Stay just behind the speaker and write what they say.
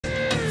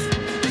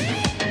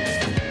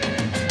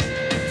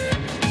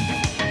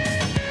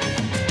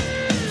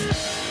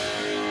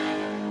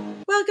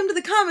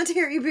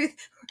commentary booth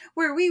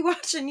where we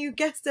watch, and you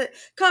guessed it,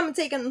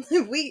 commentate on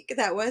the week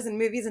that was in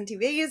movies and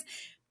TVs.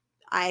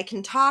 I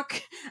can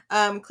talk.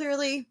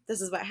 Clearly,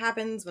 this is what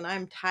happens when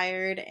I'm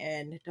tired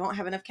and don't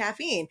have enough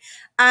caffeine.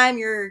 I'm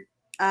your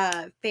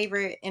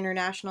favorite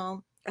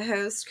international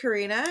host,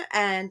 Corrina,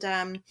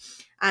 and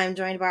I'm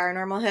joined by our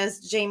normal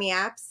host, Jamie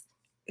Apps,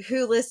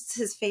 who lists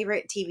his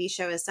favorite TV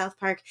show as South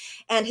Park,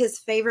 and his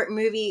favorite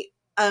movie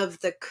of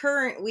the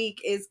current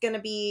week is going to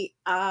be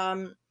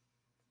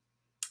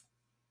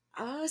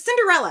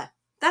Cinderella.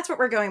 That's what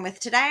we're going with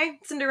today.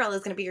 Cinderella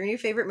is going to be your new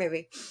favorite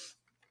movie.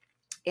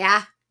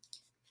 Yeah.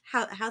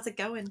 How's it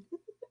going?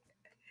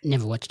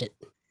 Never watched it.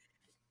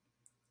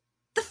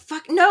 The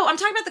fuck? No, I'm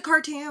talking about the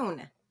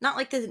cartoon. Not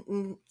like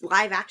the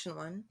live action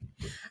one.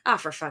 Oh,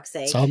 for fuck's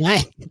sake. So am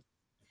I.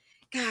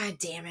 God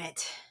damn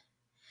it.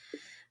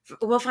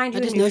 We'll find you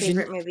a new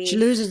favorite movie. She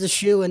loses the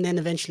shoe and then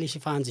eventually she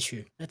finds the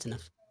shoe. That's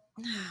enough.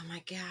 Oh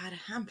my god.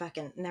 I'm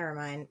fucking... Never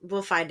mind.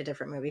 We'll find a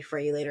different movie for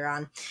you later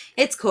on.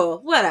 It's cool.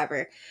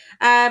 Whatever.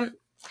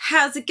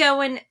 How's it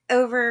going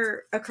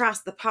over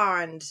across the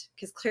pond?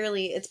 Because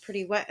clearly it's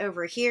pretty wet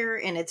over here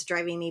and it's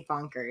driving me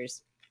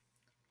bonkers.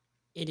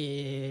 It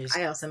is.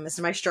 I also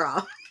missed my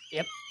straw.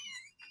 Yep.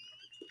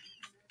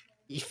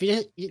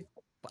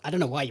 I don't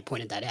know why you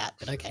pointed that out,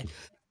 but okay.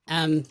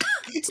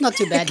 It's not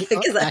too bad.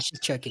 She's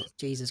choking.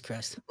 Jesus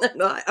Christ.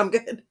 No, I'm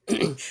good.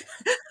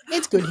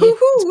 It's good here.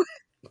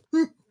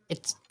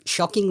 It's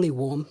shockingly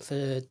warm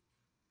for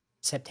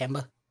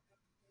September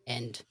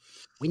and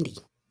windy,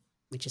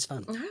 which is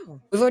fun. Oh.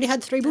 We've already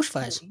had 3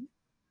 bushfires.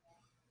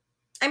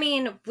 I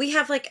mean, we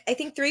have I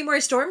think 3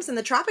 more storms in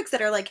the tropics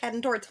that are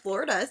heading towards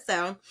Florida,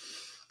 so.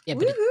 Yeah,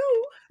 but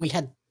we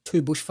had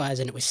 2 bushfires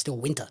and it was still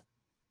winter.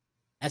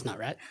 That's not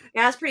right.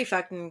 Yeah, that's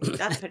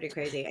pretty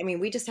crazy. I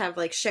mean, we just have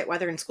shit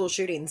weather and school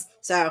shootings,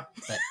 so.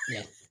 But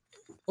yeah.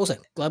 Also,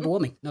 global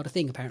warming, not a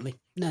thing apparently.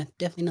 No,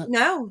 definitely not.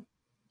 No.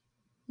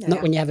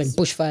 Not when you're having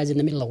bushfires in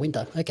the middle of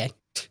winter. Okay.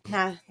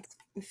 Nah,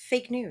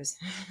 fake news.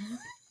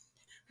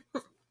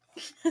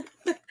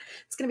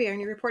 It's gonna be our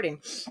new reporting.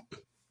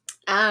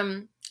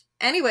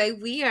 Anyway,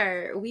 we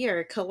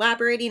are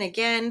collaborating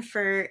again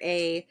for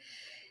a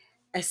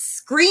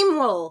scream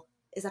roll.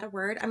 Is that a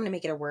word? I'm gonna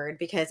make it a word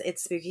because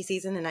it's spooky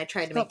season and I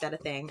tried to make that a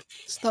thing.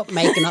 Stop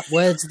making up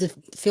words. The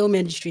film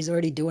industry's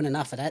already doing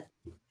enough of that.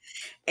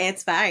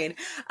 It's fine.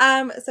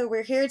 So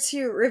we're here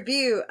to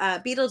review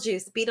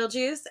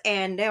Beetlejuice,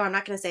 and no, I'm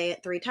not gonna say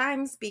it 3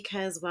 times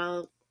because,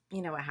 well,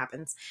 you know what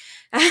happens.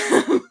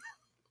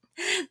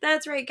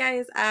 That's right,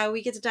 guys.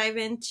 We get to dive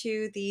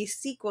into the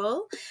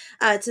sequel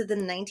to the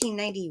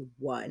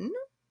 1991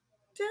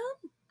 film,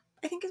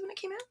 I think is when it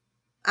came out.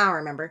 I don't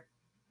remember.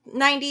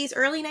 90s,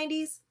 early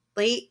 90s,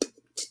 late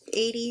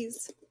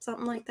 80s,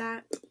 something like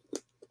that.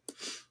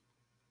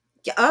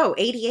 Yeah. Oh,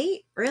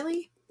 88?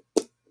 Really?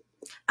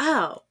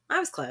 Oh, I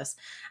was close.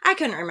 I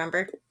couldn't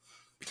remember.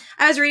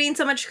 I was reading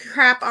so much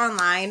crap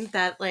online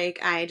that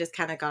I just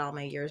kind of got all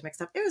my years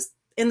mixed up. It was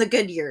in the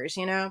good years,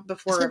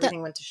 before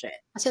everything went to shit.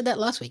 I said that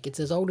last week. It's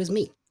as old as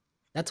me.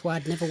 That's why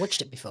I'd never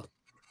watched it before.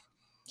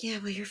 Yeah,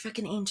 well, you're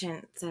fucking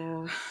ancient,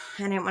 so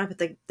I didn't want to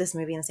put this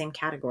movie in the same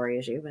category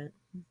as you, but,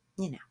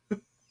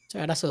 It's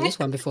all right, I saw this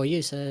one before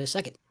you, so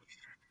second.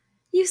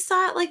 You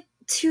saw it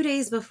 2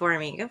 days before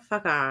me. Go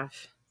fuck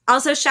off.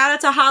 Also, shout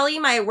out to Holly,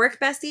 my work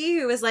bestie,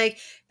 who was like,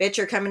 bitch,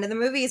 you're coming to the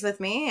movies with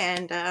me,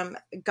 and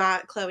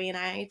got Chloe and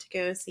I to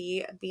go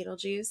see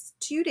Beetlejuice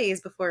 2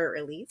 days before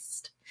it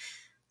released.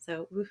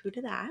 So, woohoo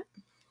to that.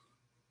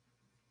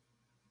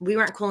 We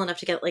weren't cool enough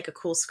to get a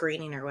cool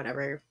screening or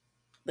whatever,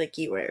 like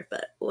you were,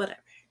 but whatever.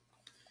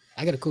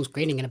 I got a cool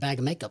screening and a bag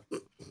of makeup.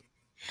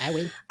 I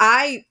win.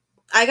 I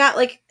got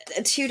a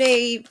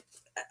 2-day,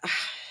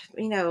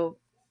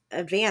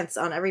 advance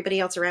on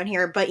everybody else around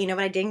here, but you know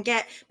what I didn't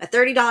get? A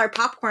 $30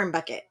 popcorn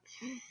bucket.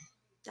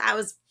 That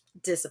was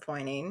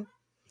disappointing.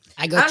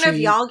 I don't know if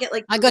y'all get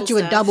I got you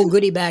a double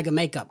goodie bag of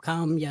makeup.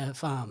 Calm your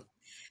farm.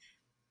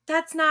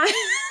 That's not.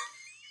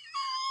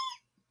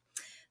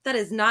 That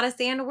is not a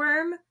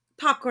sandworm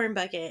popcorn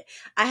bucket.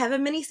 I have a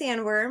mini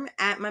sandworm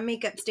at my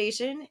makeup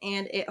station,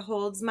 and it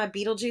holds my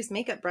Beetlejuice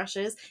makeup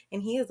brushes,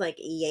 and he is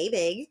yay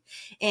big.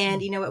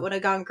 And you know what would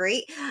have gone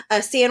great? A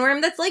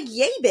sandworm that's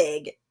yay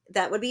big.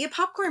 That would be a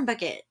popcorn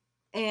bucket,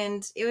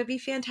 and it would be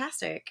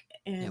fantastic.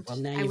 And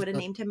I would have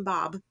named him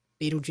Bob.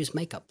 Beetlejuice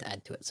makeup to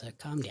add to it, so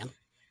calm down.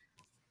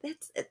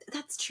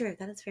 That's true.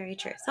 That is very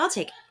true. So I'll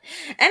take it.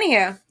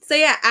 Anyhow, so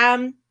yeah,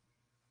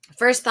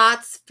 first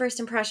thoughts, first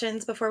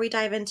impressions before we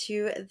dive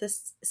into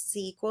this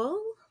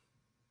sequel.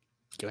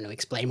 Do you want to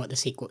explain what the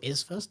sequel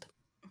is first?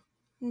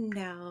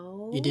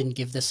 No. You didn't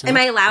give this. Am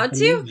I allowed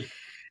to?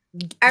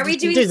 Are we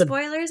doing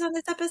spoilers on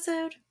this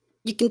episode?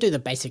 You can do the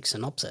basic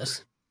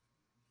synopsis.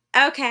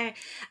 Okay,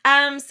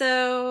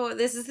 so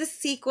this is the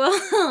sequel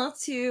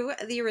to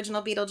the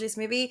original Beetlejuice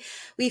movie.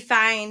 We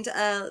find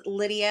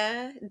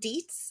Lydia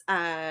Deetz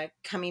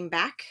coming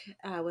back,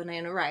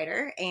 Winona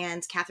Ryder,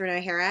 and Catherine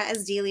O'Hara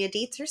as Delia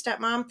Deetz, her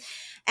stepmom.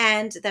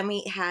 And then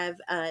we have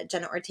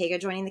Jenna Ortega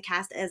joining the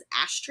cast as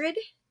Astrid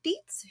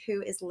Deetz,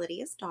 who is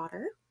Lydia's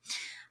daughter.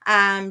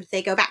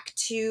 They go back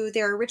to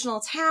their original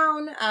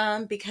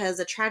town because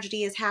a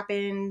tragedy has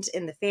happened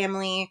in the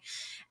family.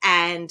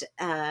 And,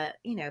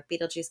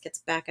 Beetlejuice gets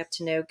back up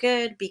to no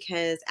good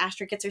because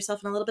Astrid gets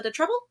herself in a little bit of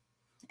trouble.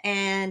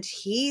 And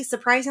he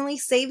surprisingly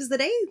saves the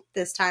day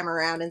this time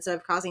around instead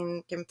of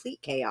causing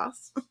complete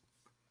chaos.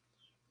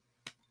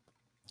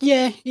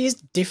 Yeah, he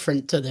is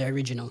different to the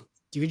original.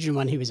 The original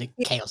one, he was a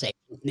chaos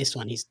agent. This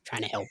one, he's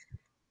trying to help.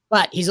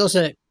 But he's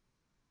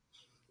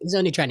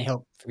only trying to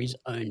help for his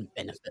own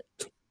benefit.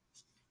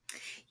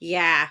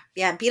 Yeah.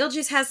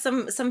 Beetlejuice has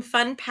some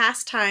fun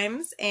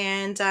pastimes,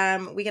 and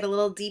we get a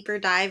little deeper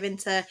dive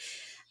into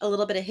a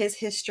little bit of his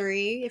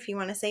history, if you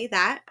want to say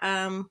that.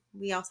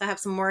 We also have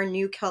some more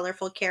new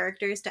colorful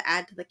characters to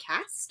add to the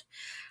cast,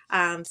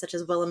 such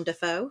as Willem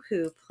Dafoe,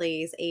 who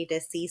plays a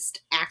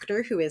deceased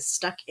actor who is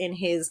stuck in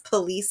his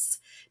police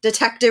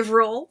detective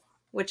role,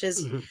 which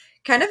is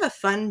kind of a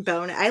fun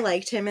bone. I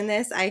liked him in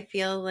this. I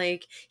feel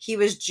like he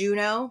was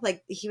Juno,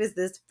 like he was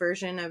this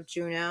version of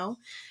Juno.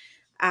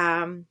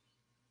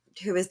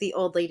 Who is the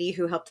old lady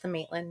who helped the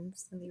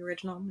Maitlands in the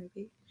original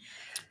movie.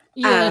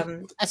 Yeah,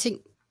 I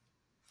think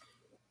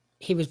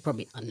he was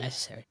probably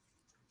unnecessary.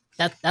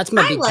 That's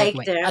my big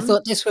takeaway. I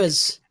thought this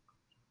was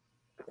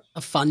a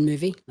fun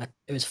movie. Like,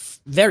 it was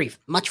very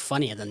much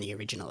funnier than the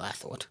original, I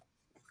thought.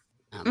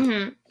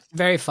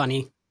 Very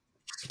funny,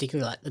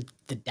 particularly like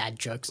the dad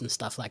jokes and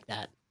stuff like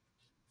that.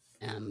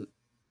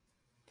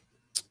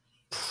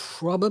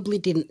 Probably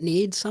didn't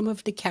need some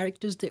of the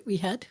characters that we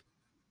had.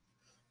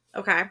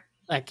 Okay.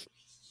 Like,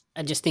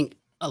 I just think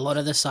a lot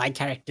of the side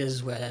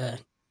characters were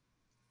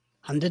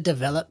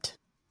underdeveloped,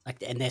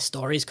 and their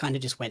stories kind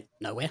of just went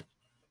nowhere.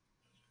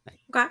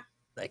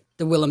 Like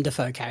the Willem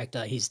Dafoe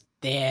character, he's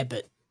there,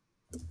 but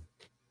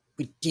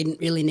we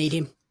didn't really need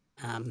him.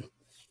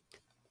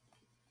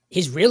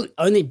 His real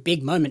only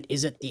big moment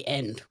is at the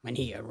end when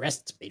he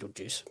arrests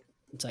Beetlejuice.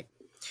 It's like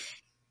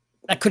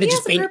that could have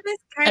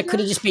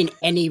just been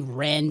any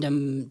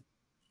random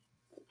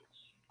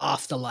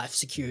afterlife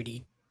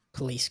security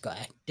police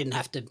guy. Didn't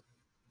have to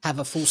have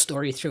a full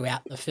story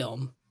throughout the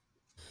film.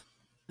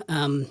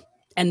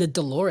 And the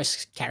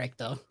Dolores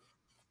character,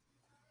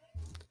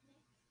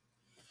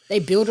 they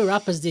build her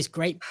up as this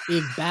great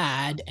big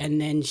bad,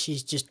 and then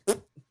she's just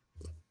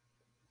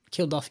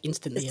killed off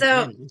instantly at the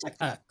end. It's like,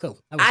 oh, cool.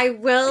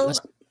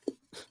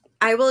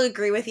 I will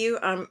agree with you.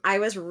 I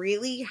was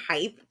really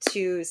hyped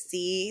to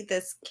see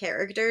this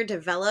character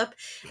develop,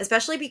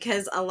 especially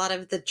because a lot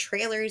of the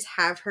trailers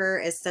have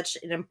her as such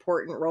an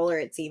important role, or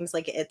it seems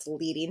like it's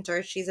leading to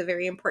her. She's a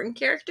very important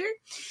character.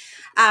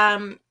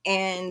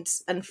 And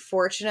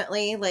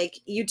unfortunately, like,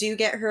 you do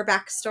get her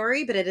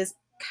backstory, but it is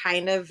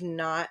kind of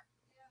not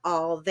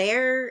all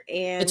there.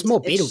 And it's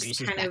more Beetlejuice's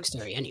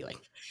backstory anyway.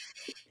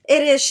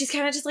 It is. She's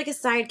kind of just like a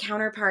side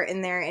counterpart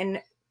in there.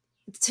 And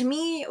to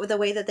me, the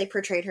way that they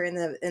portrayed her in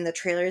the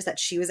trailers, that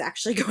she was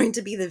actually going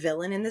to be the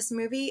villain in this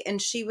movie, and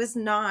she was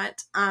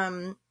not.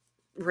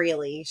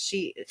 Really,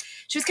 she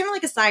was kind of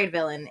like a side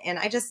villain, and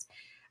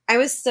I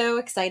was so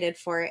excited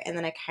for it, and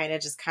then I kind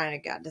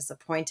of got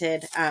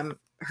disappointed.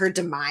 Her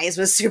demise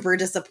was super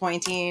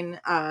disappointing.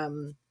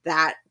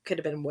 That could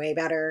have been way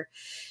better.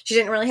 She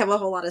didn't really have a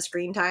whole lot of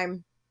screen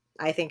time.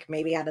 I think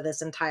maybe out of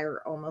this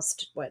entire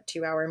almost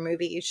 2-hour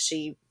movie,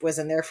 she was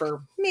in there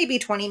for maybe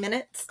 20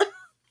 minutes.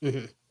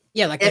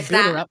 Yeah, like they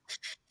build her up.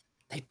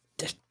 They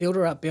just build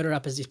her up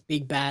as this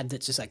big bad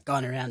that's just like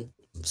gone around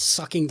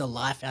sucking the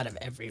life out of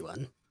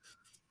everyone.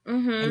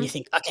 And you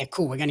think, okay,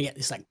 cool, we're going to get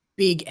this like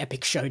big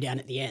epic showdown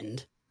at the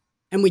end.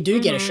 And we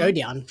do get a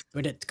showdown,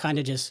 but it kind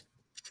of just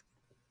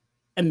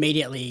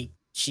immediately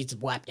she's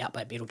wiped out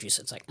by Beetlejuice.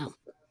 It's like, oh,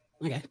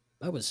 okay,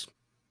 why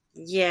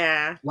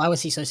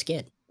was he so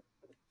scared?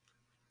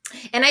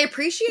 And I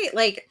appreciate,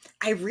 like,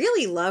 I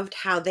really loved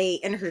how they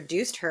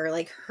introduced her.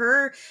 Like,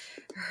 her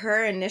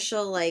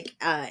initial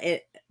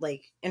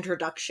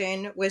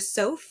introduction was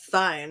so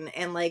fun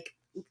and like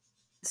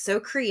so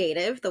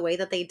creative. The way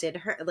that they did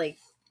her, like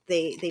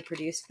they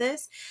produced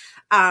this,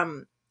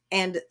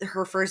 and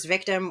her first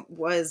victim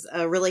was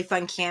a really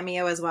fun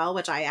cameo as well,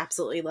 which I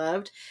absolutely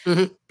loved.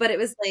 But it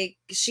was like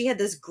she had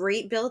this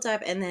great build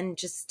up, and then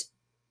it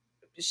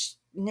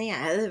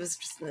was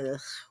just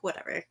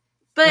whatever.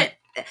 But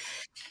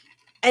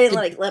I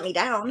didn't let me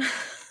down.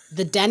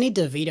 The Danny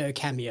DeVito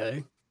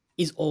cameo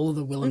is all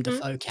the Willem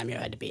Dafoe cameo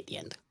had to be at the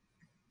end.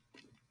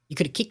 You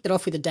could have kicked it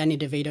off with a Danny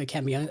DeVito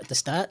cameo at the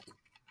start,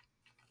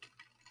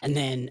 and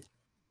then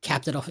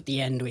capped it off at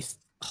the end with,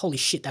 holy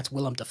shit, that's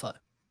Willem Dafoe.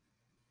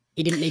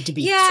 He didn't need to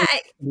be in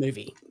the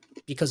movie,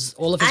 because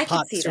all of his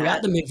parts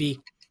throughout the movie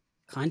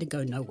kind of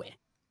go nowhere.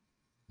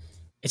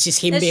 It's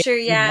just him being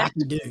a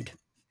wacky dude.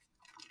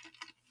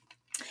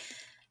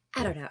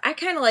 I don't know. I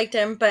kind of liked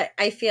him, but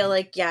I feel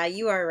like, yeah,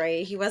 you are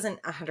right. He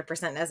wasn't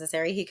 100%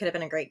 necessary. He could have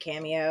been a great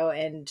cameo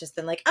and just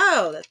been like,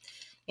 oh,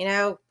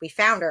 we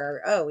found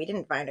her. Oh, we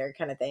didn't find her,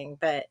 kind of thing.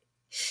 But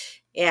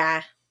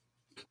yeah,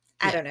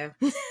 I don't know.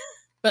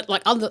 But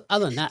like other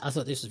than that, I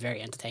thought this was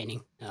very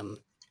entertaining.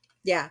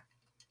 Yeah.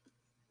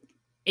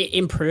 It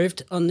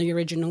improved on the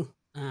original.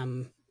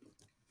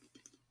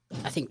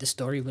 I think the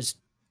story was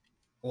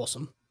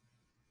awesome.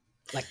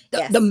 Like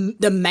Yes.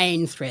 the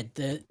main thread,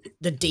 the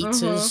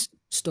Deetz's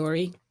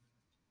story,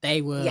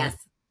 they were. Yes.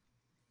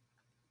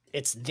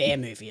 It's their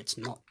movie. It's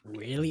not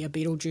really a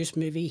Beetlejuice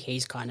movie.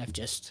 He's kind of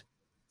just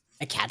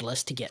a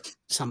catalyst to get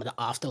some of the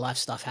afterlife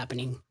stuff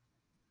happening.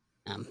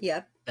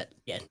 Yep. But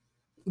yeah,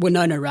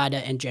 Winona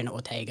Ryder and Jenna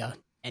Ortega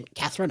and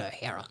Catherine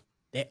O'Hara.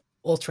 They're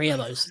all three of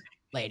those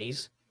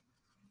ladies.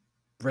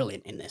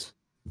 Brilliant in this.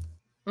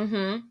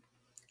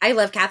 I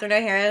love Catherine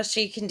O'Hara.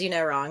 She can do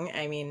no wrong.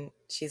 I mean,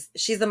 she's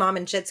the mom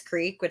in Schitt's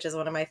Creek, which is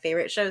one of my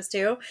favorite shows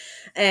too.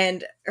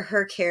 And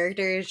her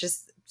character is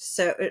just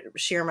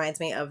she reminds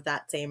me of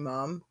that same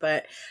mom.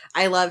 But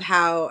I love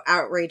how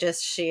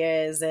outrageous she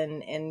is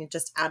and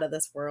just out of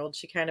this world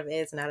she kind of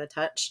is and out of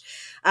touch.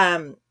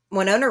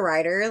 Winona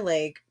Ryder,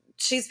 like,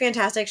 she's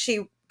fantastic.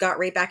 She got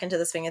right back into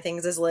the swing of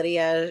things as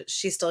Lydia.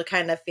 She still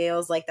kind of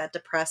feels like that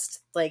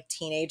depressed, like,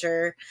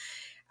 teenager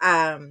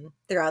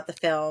throughout the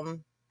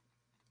film.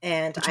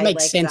 And which I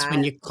makes like sense that.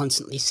 when you're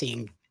constantly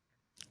seeing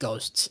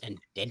ghosts and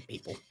dead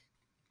people.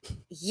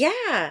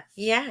 Yeah,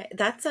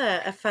 that's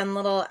a fun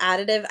little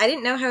additive. I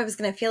didn't know how I was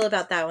going to feel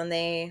about that when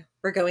they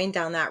were going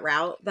down that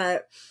route,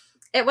 but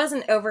it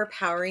wasn't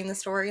overpowering the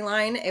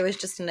storyline. It was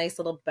just a nice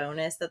little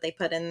bonus that they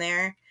put in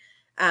there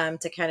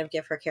to kind of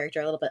give her character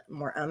a little bit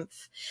more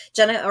oomph.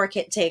 Jenna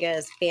Ortega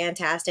is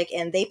fantastic,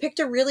 and they picked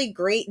a really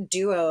great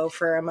duo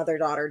for a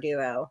mother-daughter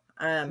duo.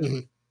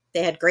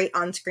 They had great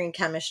on-screen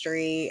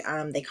chemistry.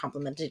 They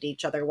complemented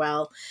each other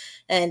well.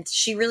 And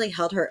she really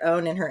held her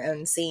own in her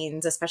own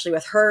scenes, especially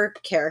with her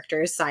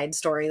character's side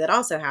story that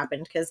also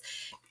happened. Because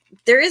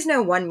there is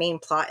no one main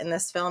plot in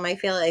this film. I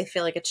feel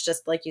like it's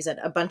just, like you said,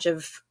 a bunch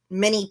of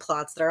mini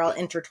plots that are all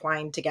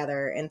intertwined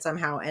together and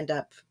somehow end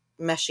up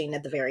meshing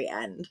at the very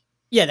end.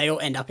 Yeah, they all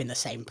end up in the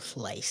same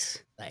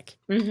place. Like,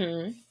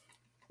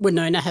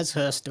 Winona has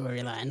her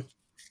storyline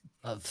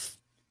of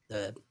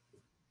the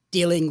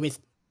dealing with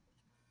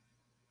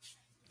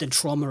the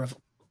trauma of,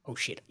 oh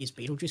shit, is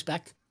Beetlejuice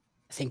back?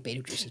 I think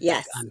Beetlejuice is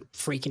back. I'm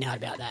freaking out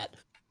about that.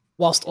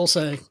 Whilst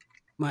also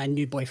my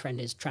new boyfriend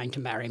is trying to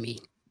marry me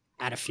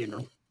at a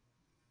funeral.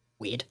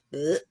 Weird.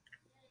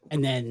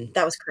 And then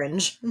that was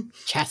cringe.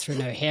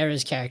 Catherine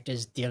O'Hara's character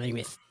is dealing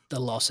with the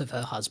loss of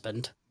her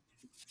husband.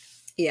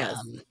 Yes.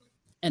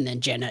 And then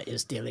Jenna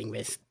is dealing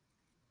with,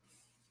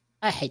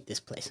 I hate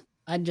this place.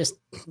 I just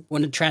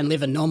want to try and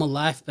live a normal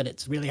life, but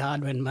it's really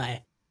hard when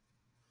my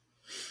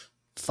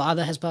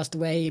father has passed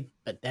away,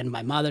 but then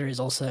my mother is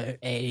also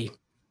a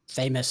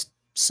famous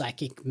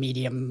psychic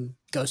medium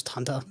ghost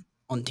hunter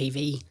on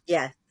TV.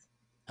 Yes.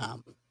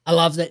 I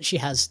love that she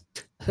has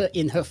her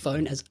in her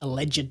phone as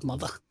alleged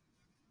mother.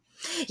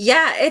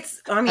 Yeah, I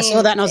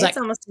saw that and I was like,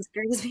 almost as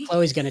crazy.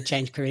 Chloe's going to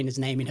change Karina's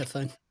name in her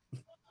phone.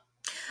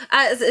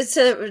 Not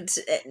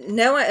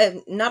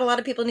a lot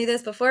of people knew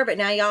this before, but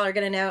now y'all are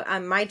going to know.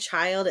 My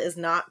child is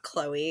not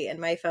Chloe in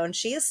my phone.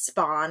 She is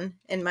Spawn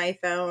in my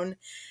phone.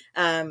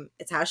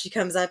 It's how she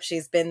comes up.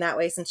 She's been that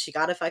way since she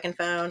got a fucking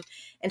phone,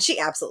 and she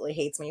absolutely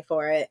hates me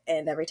for it.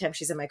 And every time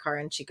she's in my car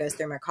and she goes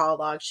through my call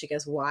log, she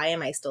goes, "Why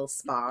am I still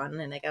Spawn?"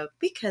 And I go,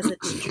 "Because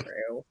it's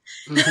true."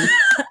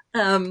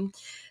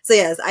 So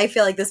yes, I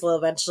feel like this will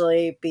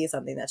eventually be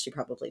something that she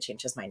probably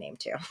changes my name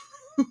to.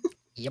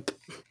 Yep.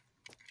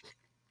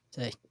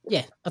 So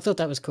yeah, I thought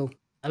that was cool.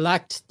 I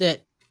liked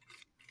that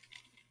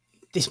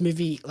this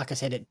movie, like I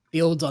said, it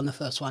builds on the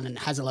first one and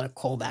has a lot of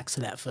callbacks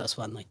to that first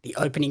one. Like the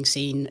opening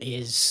scene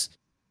is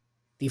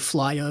the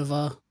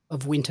flyover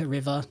of Winter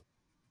River,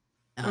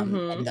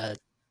 and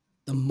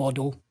the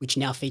model, which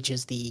now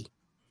features the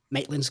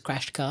Maitland's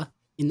crashed car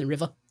in the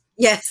river.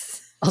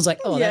 Yes. I was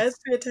like, oh, yeah, it's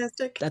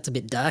fantastic. That's a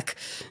bit dark.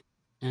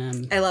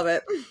 I love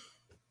it.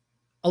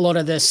 A lot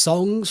of the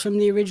songs from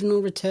the original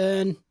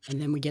return,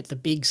 and then we get the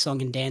big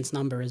song and dance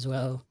number as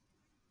well.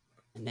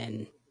 And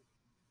then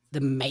the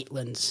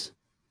Maitlands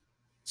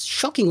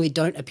shockingly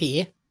don't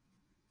appear.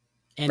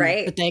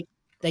 But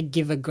they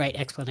give a great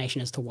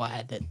explanation as to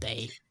why that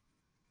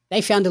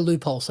they found a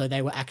loophole, so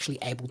they were actually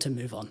able to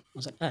move on. I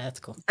was like, oh, that's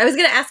cool. I was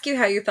going to ask you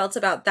how you felt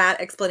about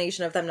that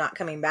explanation of them not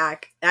coming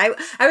back. I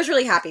was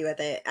really happy with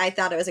it. I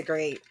thought it was a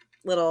great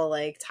little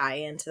like tie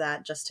into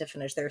that just to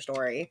finish their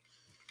story.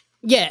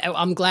 Yeah,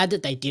 I'm glad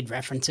that they did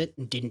reference it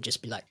and didn't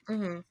just be like,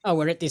 oh,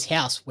 we're at this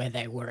house where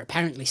they were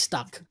apparently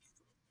stuck.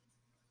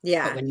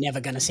 Yeah. But we're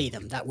never going to see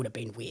them. That would have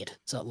been weird.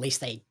 So at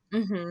least they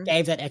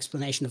gave that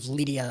explanation of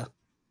Lydia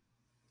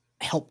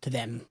helped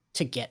them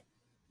to get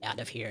out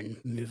of here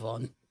and move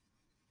on.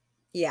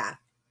 Yeah.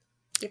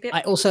 Yep.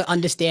 I also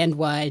understand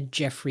why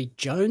Jeffrey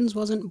Jones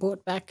wasn't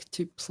brought back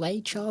to play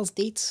Charles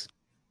Deetz.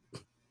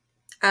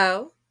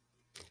 Oh.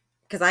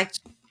 Because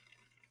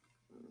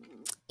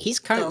He's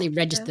currently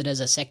registered as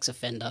a sex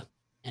offender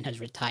and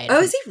has retired.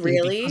 Oh, is he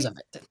really? Because of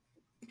it.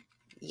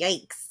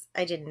 Yikes.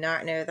 I did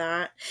not know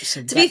that.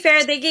 So to be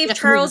fair, they gave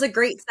Charles a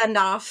great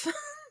send-off.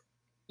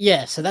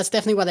 Yeah, so that's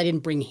definitely why they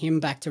didn't bring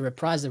him back to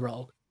reprise the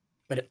role.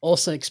 But it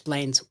also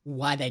explains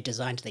why they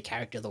designed the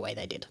character the way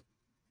they did.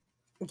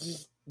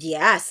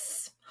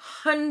 Yes.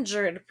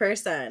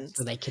 100%.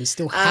 So they can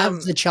still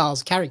have the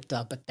Charles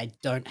character, but they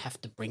don't have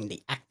to bring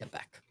the actor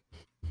back.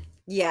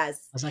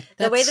 Yes. I was like,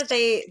 the way that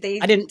they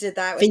I didn't did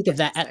that was think of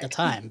that fantastic. at the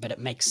time, but it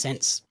makes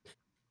sense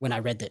when I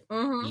read that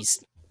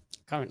he's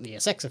currently a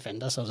sex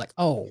offender. So I was like,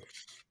 oh,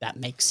 that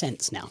makes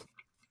sense now.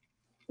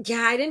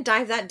 Yeah, I didn't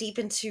dive that deep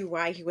into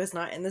why he was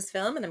not in this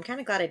film, and I'm kind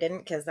of glad I didn't,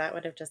 because that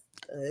would have just...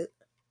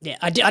 Yeah,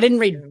 I didn't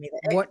read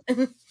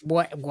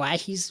why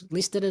he's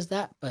listed as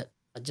that, but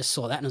I just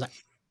saw that and I was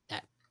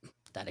like,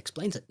 that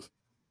explains it.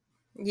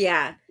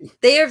 Yeah,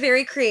 they are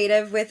very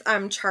creative with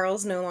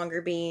Charles no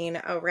longer being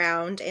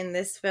around in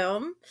this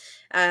film.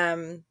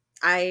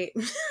 I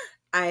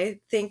I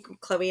think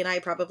Chloe and I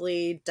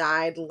probably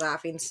died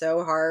laughing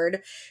so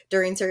hard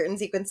during certain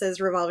sequences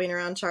revolving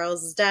around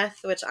Charles's death,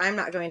 which I'm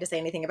not going to say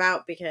anything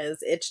about because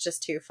it's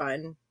just too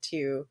fun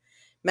to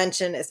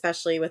mention,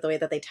 especially with the way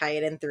that they tie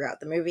it in throughout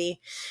the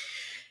movie.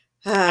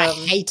 I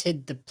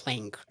hated the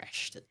plane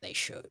crash that they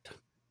showed.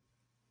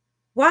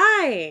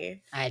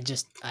 Why? I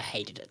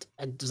hated it.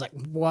 I was like,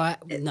 why?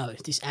 No,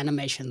 this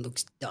animation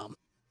looks dumb.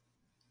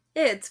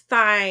 It's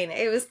fine.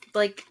 It was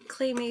like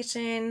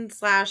claymation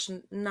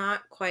 /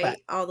 not quite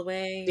all the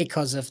way.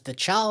 Because of the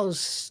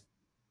Charles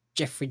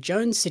Jeffrey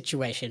Jones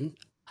situation,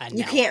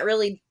 you can't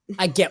really...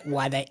 I get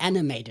why they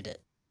animated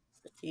it.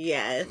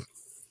 Yes.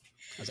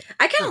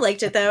 I kind of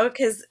liked it though,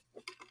 because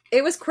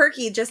it was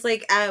quirky, just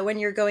like when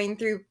you're going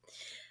through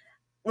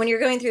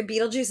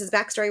Beetlejuice's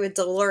backstory with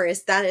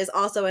Dolores. That is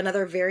also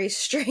another very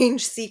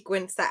strange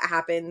sequence that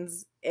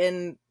happens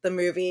in the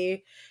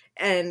movie,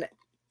 and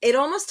it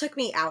almost took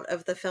me out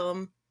of the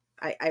film.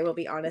 I will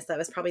be honest, that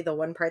was probably the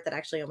one part that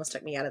actually almost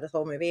took me out of the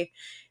whole movie.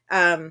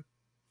 But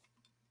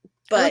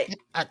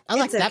I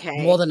like that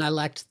more than I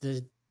liked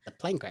the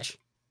plane crash.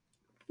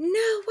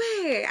 No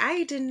way.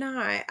 I did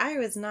not. I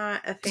was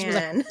not a fan.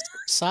 It was like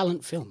a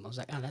silent film. I was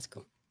like, oh, that's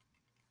cool.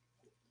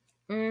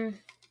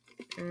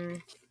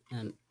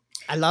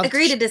 I loved...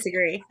 Agree to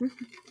disagree.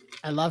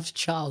 I loved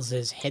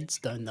Charles's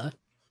headstone though.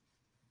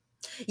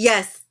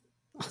 Yes.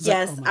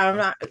 Yes. Like, oh I'm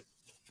not...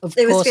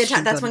 It was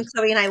fantastic. That's when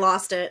Chloe and I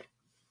lost it.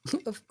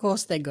 Of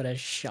course they got a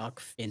shark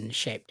fin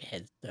shaped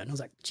headstone. I was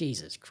like,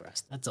 Jesus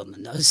Christ, that's on the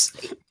nose.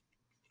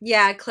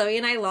 Yeah, Chloe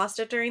and I lost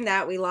it during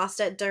that. We lost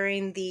it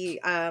during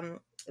the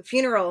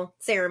funeral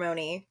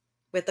ceremony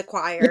with the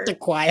choir. With the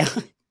choir.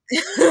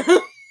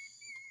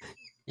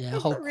 Yeah, a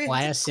whole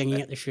choir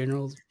singing at the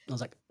funeral. I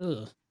was like,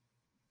 ugh.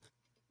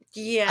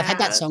 Yeah. I've had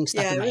that song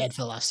stuck in my head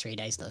for the last 3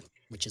 days though,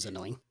 which is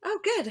annoying. Oh,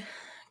 good.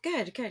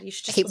 Good. You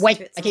should just I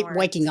keep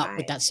waking up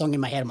with that song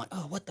in my head. I'm like,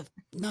 oh, what the...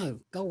 No,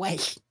 go away.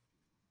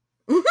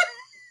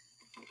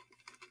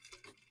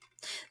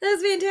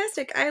 That's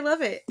fantastic. I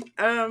love it.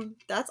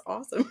 That's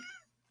awesome.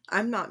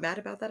 I'm not mad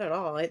about that at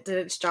all. It did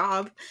its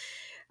job.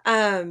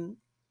 And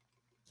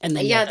then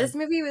this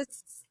movie was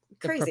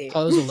crazy. The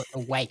proposal at the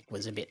wake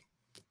was a bit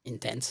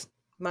intense.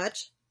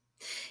 Much?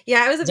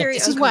 Yeah, it was a very...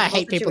 This is why I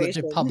hate people that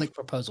do public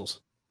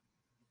proposals.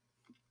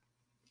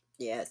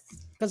 Yes.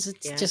 Because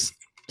it's just...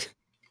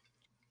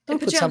 Don't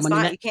put someone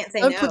in that, you can't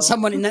say no. Don't put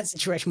someone in that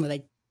situation where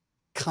they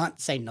can't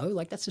say no.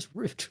 Like, that's just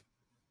rude.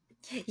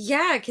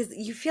 Yeah, because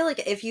you feel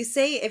like if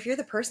you're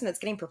the person that's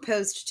getting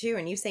proposed to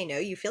and you say no,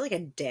 you feel like a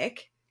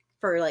dick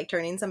for like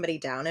turning somebody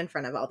down in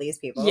front of all these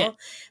people. Yeah.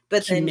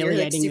 But then you're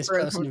like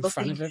super this person in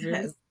front of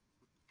everyone.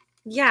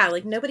 Yeah,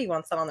 like nobody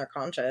wants that on their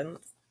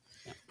conscience.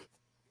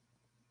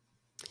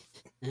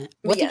 Yeah.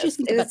 What did you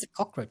think about the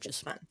cockroaches?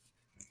 Fun.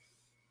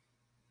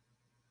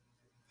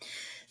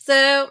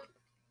 So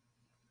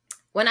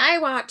when I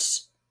watch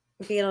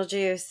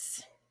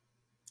Beetlejuice,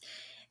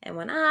 and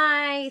when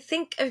I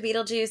think of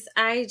Beetlejuice,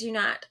 I do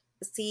not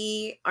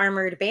see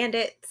armored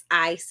bandits.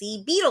 I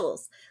see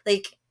beetles,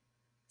 like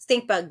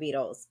stink bug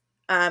beetles.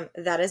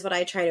 That is what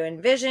I try to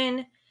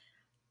envision.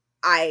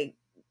 I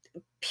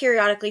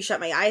periodically shut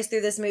my eyes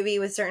through this movie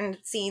with certain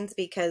scenes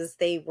because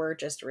they were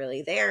just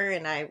really there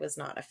and I was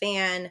not a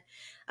fan.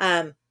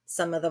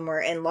 Some of them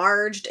were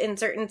enlarged in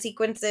certain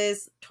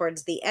sequences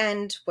towards the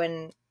end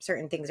when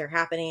certain things are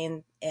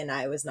happening and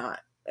I was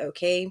not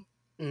okay.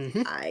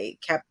 Mm-hmm. I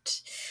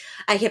kept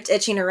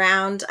itching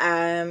around,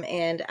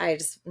 and I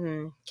just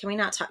can we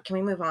not talk? Can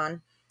we move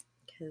on?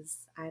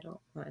 Because I don't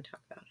want to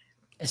talk about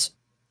it.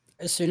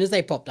 As soon as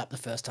they popped up the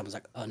first time, I was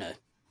like, oh no,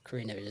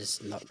 Corrina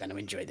is not going to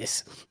enjoy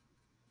this.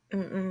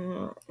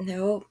 No.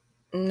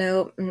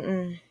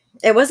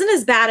 It wasn't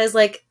as bad as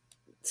like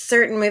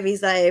certain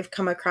movies that I've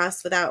come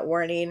across without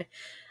warning,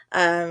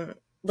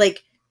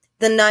 like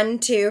The Nun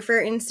 2, for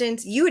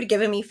instance. You had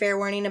given me fair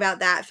warning about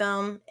that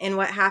film and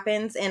what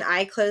happens, and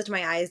I closed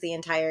my eyes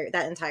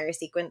that entire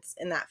sequence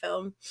in that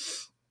film.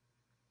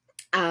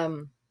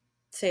 So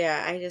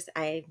yeah,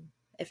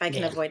 if I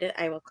can avoid it,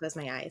 I will close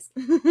my eyes.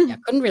 I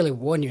couldn't really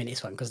warn you in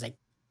this one because they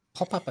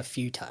pop up a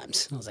few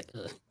times. I was like,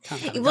 ugh,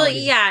 can't well,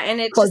 yeah,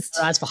 and it close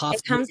your eyes for half.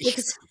 It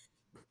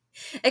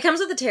comes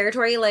with the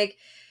territory. Like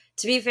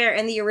To be fair,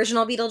 in the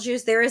original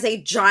Beetlejuice, there is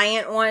a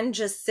giant one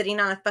just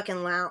sitting on a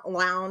fucking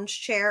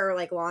lounge chair or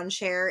like lawn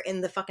chair in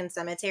the fucking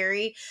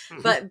cemetery.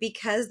 Mhm. But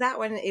because that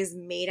one is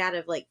made out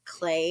of like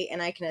clay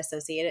and I can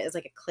associate it as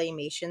like a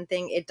claymation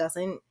thing, it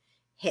doesn't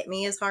hit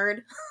me as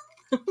hard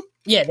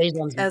Yeah, these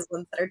ones as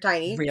ones that are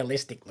tiny.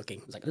 realistic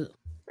looking. It's like, ugh.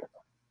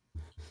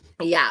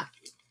 Yeah.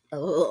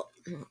 Ugh.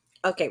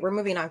 Okay, we're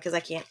moving on because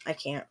I can't.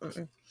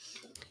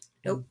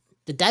 Nope.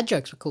 The dad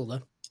jokes were cool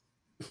though.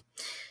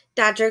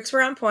 Dad jokes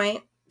were on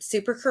point.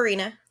 Super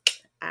Corina.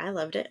 I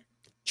loved it.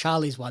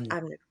 Charlie's one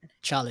got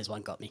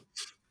me.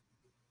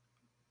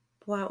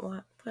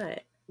 What?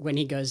 When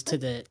he goes up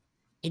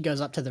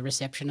to the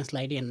receptionist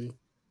lady and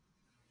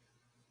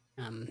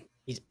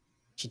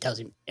she tells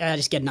him,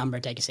 just get a number,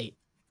 take a seat.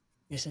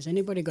 He says,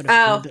 anybody got a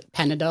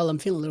Panadol? I'm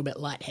feeling a little bit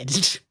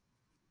lightheaded.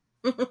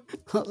 I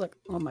was like,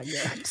 oh my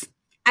God.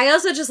 I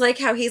also just like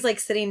how he's like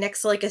sitting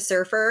next to like a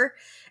surfer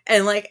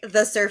and like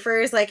the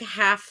surfer is like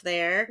half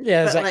there.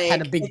 Yeah, but, like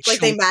had a big like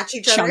they match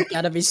each other. Chunk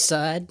out of his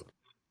side.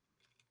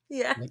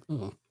 Yeah. Like,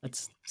 oh,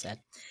 that's sad.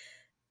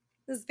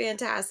 This is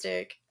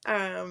fantastic.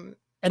 And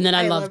then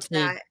I loved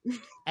that.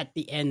 At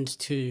the end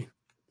too,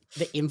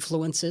 the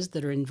influencers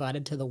that are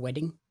invited to the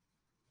wedding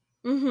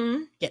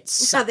get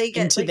sucked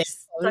into their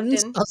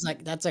phones. I was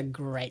like, that's a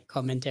great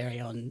commentary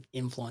on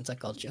influencer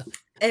culture.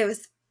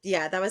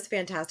 That was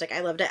fantastic. I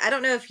loved it. I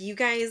don't know if you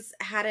guys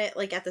had it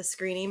like at the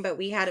screening, but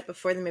we had it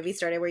before the movie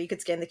started where you could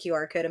scan the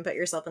QR code and put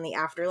yourself in the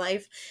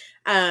afterlife.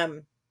 I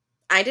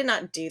did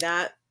not do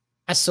that.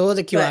 I saw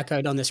the QR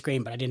code on the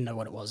screen, but I didn't know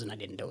what it was and I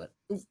didn't do it.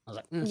 I was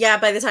like, yeah,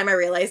 by the time I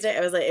realized it, I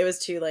was like, it was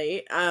too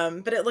late.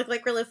 But it looked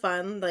like really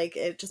fun. Like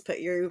it just put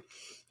you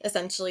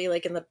essentially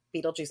like in the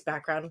Beetlejuice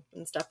background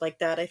and stuff like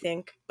that, I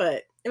think.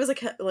 But it was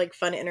like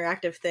fun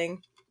interactive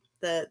thing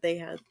that they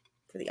had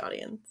for the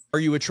audience. Are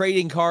you a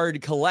trading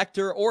card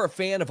collector or a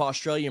fan of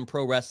Australian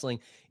pro wrestling?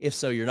 If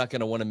so, you're not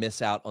going to want to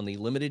miss out on the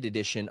limited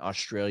edition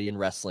Australian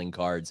wrestling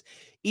cards.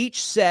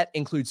 Each set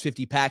includes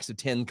 50 packs of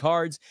 10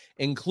 cards,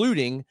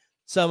 including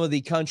some of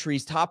the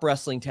country's top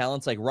wrestling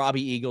talents like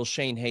Robbie Eagles,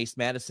 Shane Haste,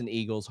 Madison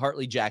Eagles,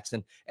 Hartley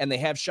Jackson, and they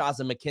have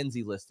Shaza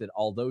McKenzie listed,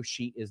 although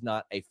she is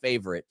not a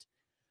favorite.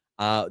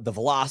 The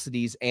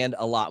Velocities, and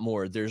a lot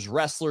more. There's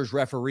wrestlers,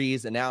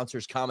 referees,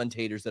 announcers,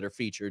 commentators that are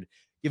featured,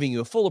 giving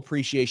you a full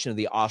appreciation of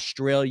the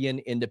Australian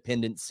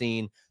independent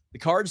scene. The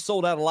cards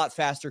sold out a lot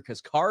faster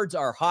because cards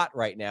are hot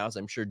right now, as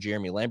I'm sure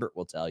Jeremy Lambert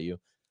will tell you.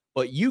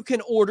 But you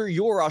can order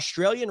your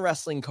Australian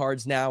wrestling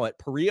cards now at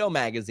Pario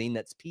Magazine.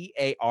 That's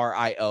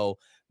PARIO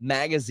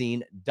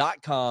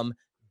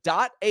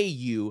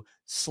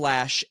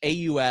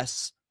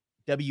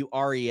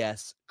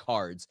magazine.com.au/AUSWRES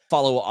cards.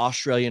 Follow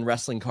Australian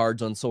Wrestling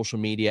Cards on social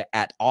media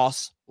at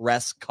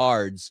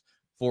AusResCards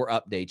for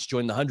updates.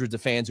 Join the hundreds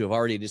of fans who have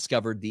already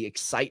discovered the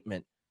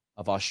excitement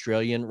of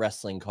Australian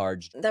wrestling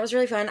cards. That was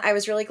really fun. I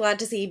was really glad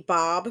to see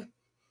Bob.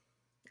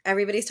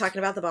 Everybody's talking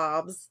about the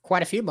Bobs.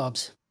 Quite a few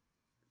Bobs.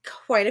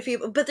 Quite a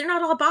few, but they're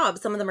not all Bob.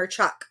 Some of them are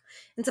Chuck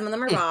and some of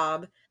them are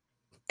Bob.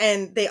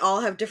 And they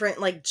all have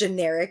different, like,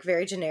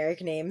 very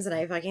generic names, and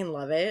I fucking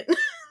love it.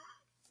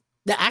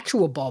 The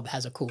actual Bob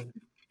has a cool...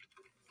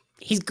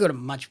 He's got a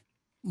much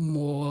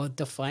more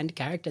defined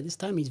character this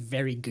time. He's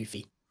very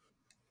goofy.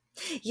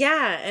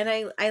 Yeah,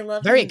 and I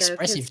love very him,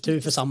 expressive,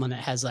 too, for someone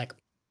that has, like,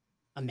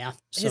 a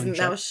mouth sewn his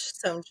mouth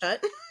sewn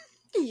shut.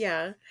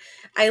 Yeah.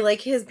 I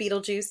like his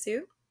Beetlejuice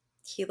suit.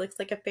 He looks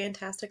like a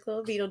fantastic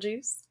little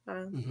Beetlejuice.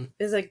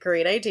 Is a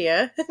great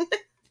idea.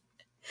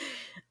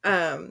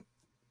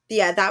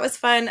 Yeah, that was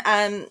fun.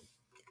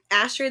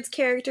 Astrid's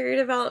character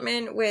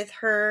development with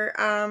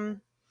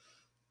her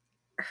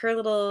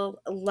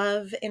little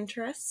love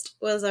interest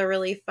was a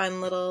really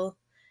fun little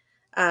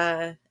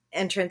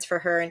entrance for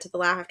her into the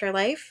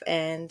afterlife,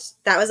 and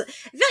I feel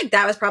like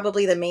that was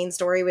probably the main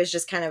story, was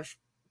just kind of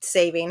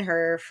saving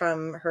her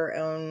from her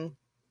own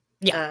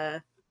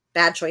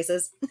bad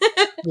choices.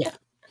 Yeah.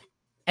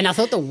 And I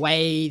thought the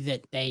way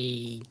that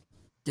they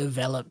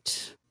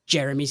developed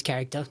Jeremy's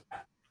character,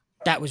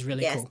 that was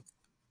really cool.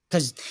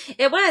 Because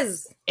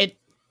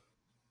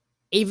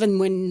even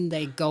when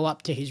they go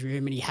up to his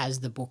room and he has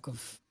the book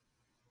of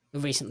the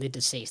recently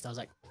deceased, I was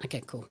like,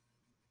 okay, cool.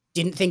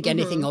 Didn't think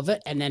anything of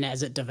it. And then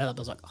as it developed,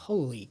 I was like,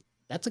 holy,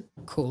 that's a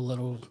cool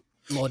little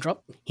lore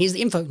drop. Here's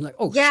the info. I'm like,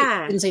 oh,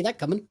 shit, didn't see that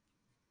coming.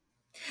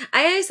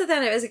 I also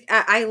thought it was,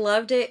 I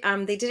loved it.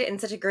 They did it in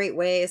such a great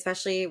way,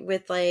 especially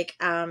with like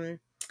the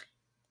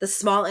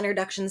small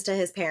introductions to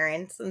his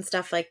parents and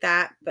stuff like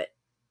that, but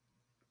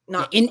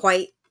not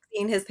quite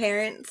seeing his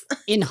parents.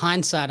 In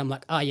hindsight, I'm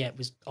like, oh yeah, it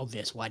was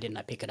obvious. Why didn't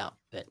I pick it up?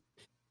 But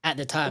at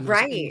the time,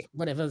 like,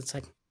 whatever. It's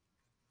like,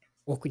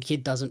 awkward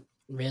kid doesn't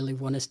really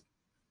want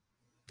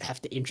to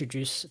have to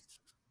introduce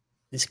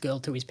this girl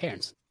to his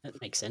parents.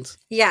 That makes sense.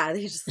 Yeah,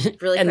 they just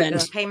really quick. Then,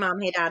 hey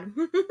mom, hey dad.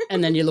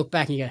 And then you look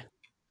back and you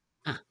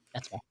go,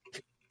 that's why.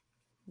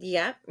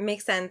 Yeah,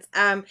 makes sense.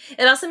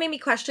 It also made me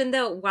question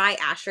though why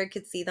Astrid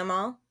could see them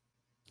all.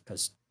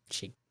 Because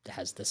she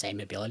has the same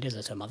abilities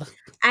as her mother.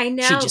 I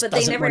know, but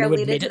they never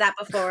alluded to it. that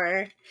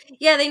before.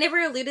 Yeah, they never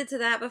alluded to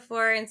that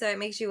before, and so it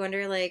makes you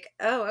wonder, like,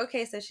 oh,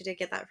 okay, so she did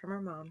get that from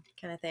her mom,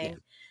 kind of thing.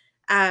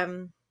 Yeah.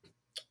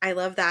 I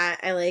love that.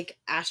 I like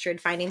Astrid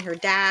finding her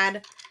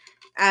dad,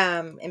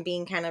 and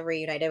being kind of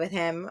reunited with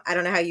him. I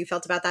don't know how you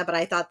felt about that, but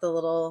I thought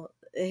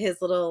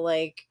his little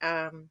like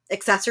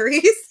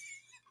accessories.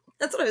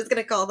 That's what I was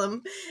gonna call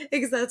them.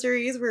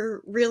 Accessories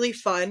were really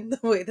fun. The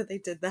way that they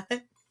did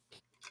that.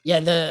 Yeah,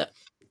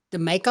 the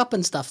makeup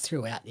and stuff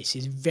throughout this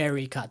is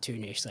very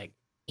cartoonish. Like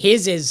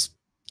his is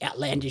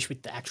outlandish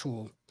with the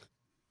actual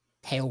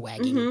tail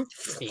wagging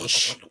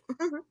fish.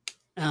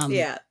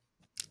 Yeah.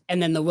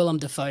 And then the Willem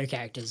Dafoe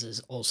characters is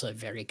also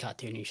very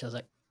cartoonish. I was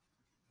like,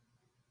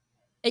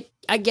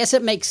 I guess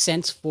it makes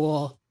sense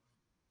for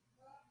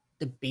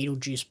the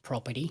Beetlejuice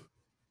property.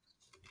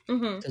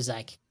 Because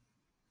like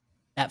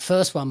that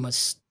first one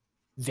was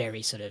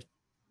very sort of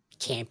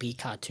campy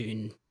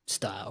cartoon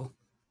style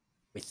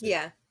with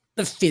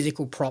the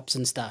physical props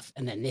and stuff.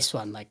 And then this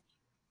one, like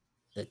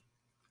the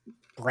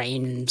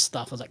brain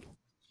stuff, I was like,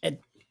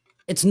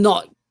 it's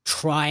not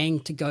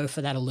trying to go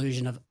for that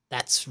illusion of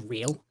that's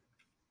real.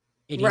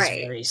 It is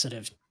very sort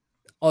of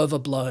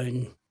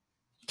overblown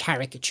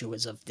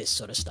caricatures of this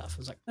sort of stuff. I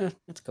was like,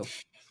 that's cool.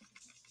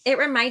 It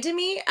reminded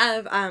me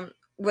of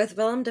with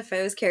Willem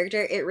Dafoe's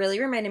character, it really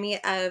reminded me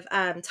of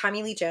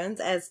Tommy Lee Jones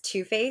as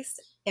Two-Face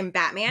in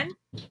Batman.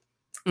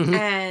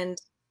 And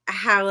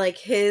how like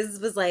his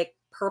was like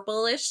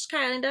purplish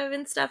kind of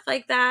and stuff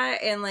like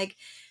that, and like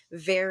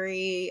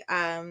very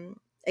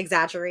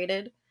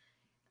exaggerated.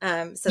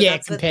 So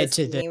that's compared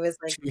to the was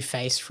like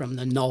Two-Face from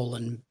the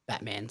Nolan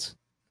Batmans.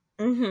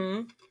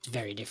 It's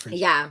very different.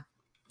 Yeah.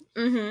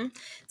 So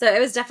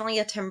it was definitely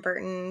a Tim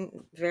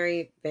Burton,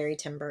 very, very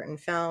Tim Burton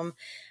film.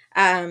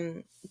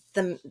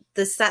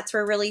 The sets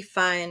were really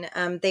fun.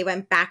 They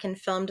went back and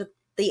filmed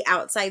the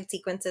outside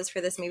sequences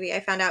for this movie. I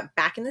found out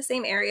back in the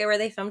same area where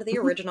they filmed the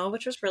original,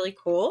 which was really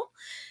cool.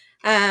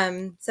 So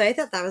I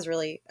thought that was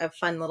really a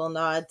fun little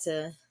nod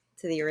to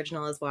the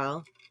original as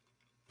well.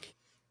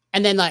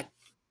 And then like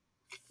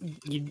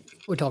you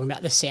were talking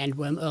about the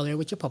sandworm earlier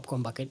with your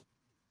popcorn bucket.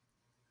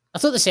 I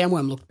thought the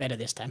sandworm looked better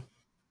this time.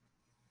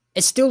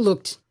 It still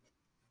looked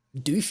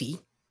doofy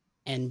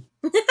and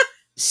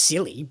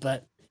silly,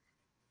 but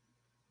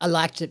I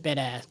liked it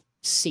better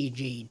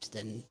CG'd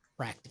than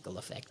practical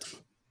effect.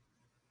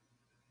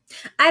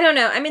 I don't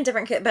know. I'm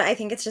indifferent, but I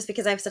think it's just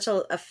because I have such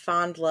a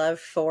fond love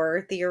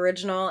for the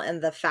original and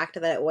the fact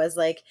that it was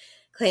like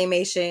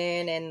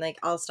claymation and like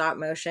all stop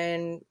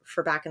motion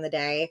for back in the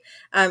day.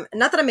 Not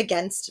that I'm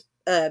against,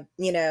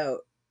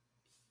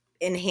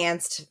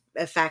 enhanced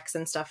effects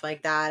and stuff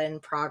like that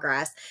and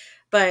progress,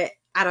 but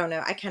I don't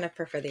know. I kind of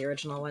prefer the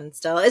original one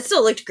still. It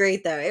still looked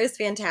great though. It was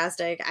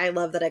fantastic. I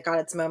love that it got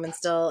its moment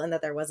still and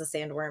that there was a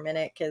sandworm in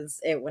it because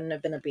it wouldn't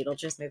have been a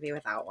Beetlejuice movie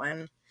without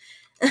one.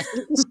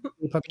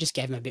 We probably just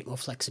gave him a bit more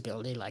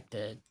flexibility, like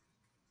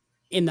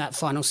in that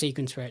final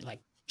sequence where it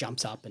like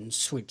jumps up and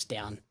swoops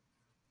down.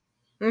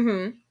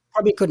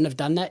 Probably couldn't have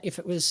done that if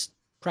it was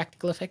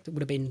practical effect. It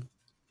would have been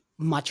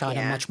much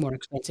harder, much more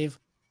expensive.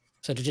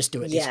 So to just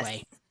do it this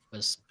way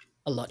was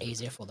a lot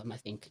easier for them, I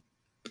think.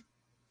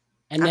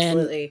 And then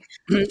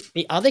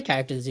the other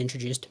characters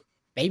introduced,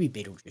 Baby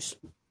Beetlejuice.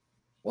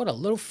 What a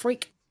little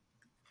freak.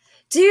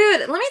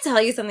 Dude, let me tell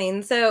you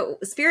something. So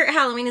Spirit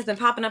Halloween has been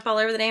popping up all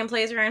over the damn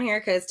place around here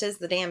because 'tis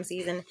the damn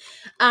season.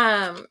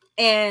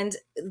 And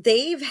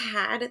they've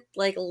had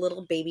like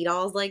little baby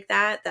dolls like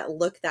that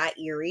look that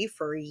eerie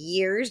for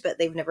years, but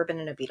they've never been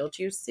in a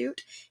Beetlejuice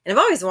suit. And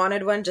I've always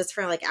wanted one just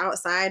for like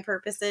outside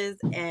purposes.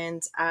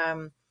 And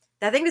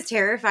that thing was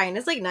terrifying.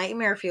 It's like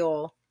nightmare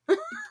fuel.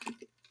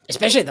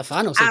 Especially the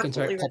final sequence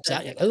where it pops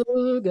out. Like,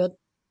 oh, God.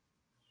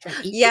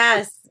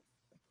 Yes.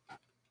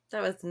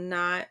 That was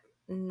not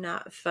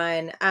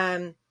fun.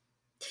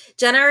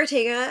 Jenna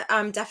Ortega,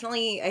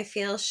 definitely, I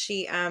feel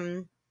she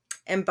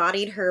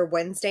embodied her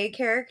Wednesday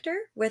character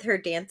with her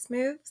dance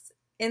moves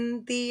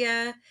in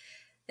the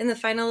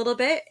final little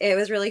bit. It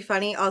was really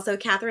funny. Also,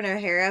 Catherine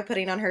O'Hara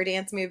putting on her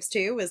dance moves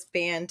too was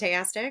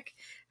fantastic.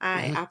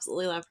 I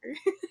absolutely love her.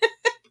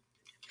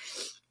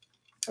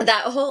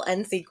 That whole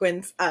end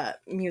sequence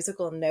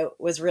musical note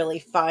was really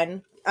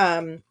fun.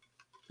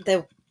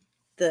 The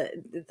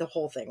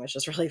whole thing was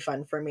just really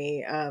fun for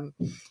me.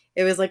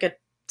 It was like a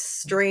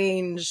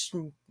strange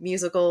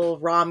musical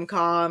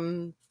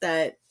rom-com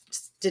that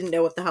just didn't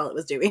know what the hell it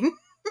was doing.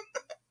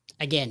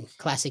 Again,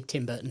 classic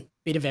Tim Burton.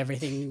 Bit of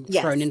everything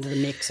thrown into the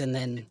mix and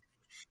then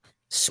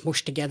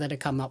smooshed together to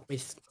come up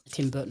with a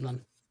Tim Burton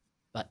one.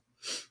 But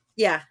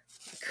yeah,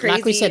 crazy.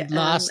 Like we said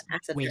last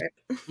week,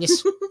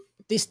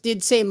 this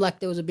did seem like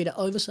there was a bit of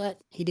oversight.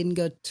 He didn't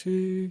go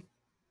too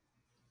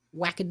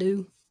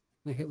wackadoo.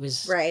 Like it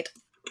was right.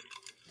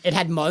 It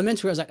had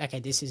moments where I was like, okay,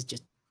 this is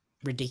just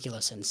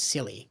ridiculous and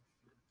silly.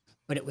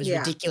 But it was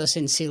ridiculous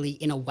and silly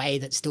in a way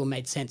that still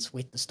made sense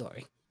with the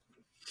story.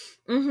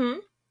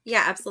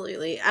 Yeah,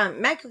 absolutely.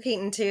 Michael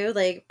Keaton too,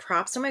 like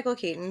props to Michael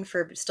Keaton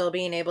for still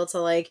being able to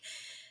like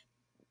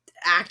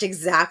act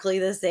exactly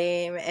the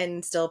same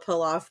and still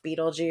pull off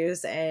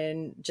Beetlejuice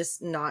and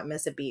just not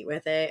miss a beat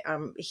with it.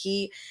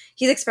 He's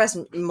expressed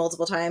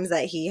multiple times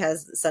that he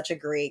has such a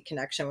great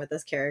connection with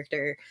this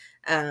character.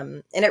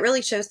 And it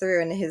really shows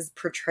through in his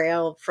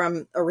portrayal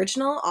from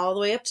original all the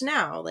way up to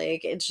now.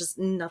 Like, it's just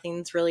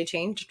nothing's really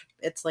changed.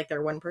 It's like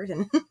they're one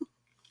person.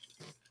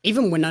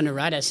 Even Winona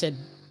Ryder said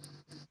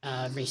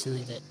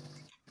recently that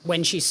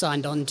when she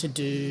signed on to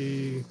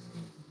do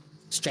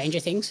Stranger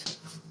Things,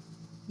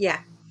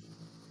 Yeah.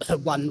 her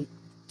one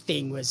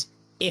thing was,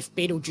 if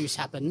Beetlejuice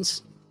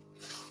happens,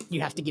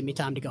 you have to give me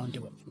time to go and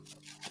do it.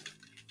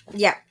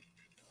 Yeah.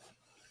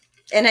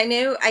 And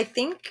I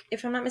think,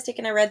 if I'm not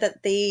mistaken, I read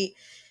that they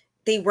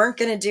weren't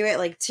going to do it.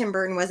 Like, Tim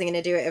Burton wasn't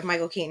going to do it if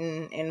Michael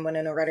Keaton and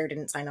Winona Ryder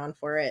didn't sign on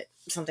for it.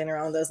 Something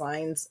around those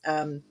lines.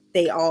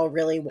 They all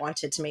really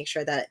wanted to make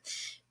sure that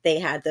they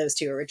had those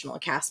two original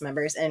cast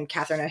members. And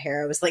Catherine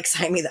O'Hara was like,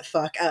 sign me the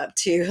fuck up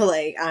too.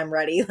 Like, I'm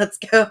ready. Let's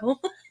go.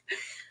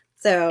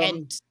 So.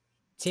 And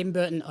Tim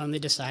Burton only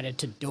decided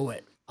to do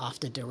it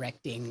after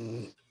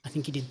directing, I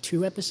think he did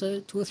 2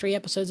 or 3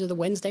 episodes of the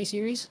Wednesday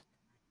series.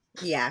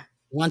 Yeah.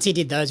 Once he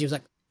did those, he was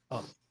like,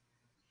 oh,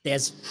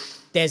 there's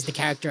the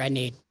character I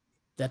need.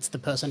 That's the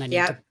person I need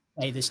to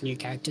play this new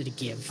character to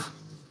give.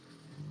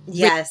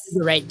 Yes.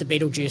 Rate the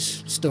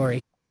Beetlejuice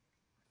story.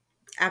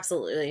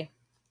 Absolutely.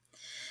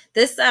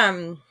 This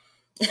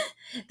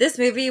this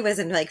movie was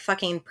in like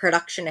fucking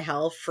production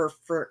hell for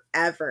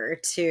forever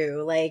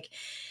too. Like,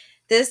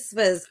 this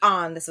was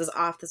on, this was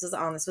off, this was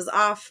on, this was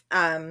off.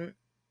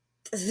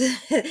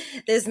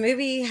 This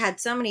movie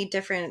had so many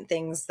different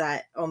things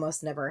that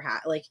almost never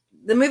like,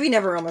 the movie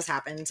never almost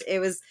happened.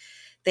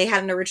 They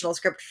had an original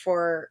script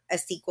for a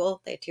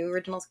sequel. They had 2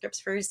 original scripts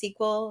for a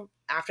sequel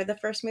after the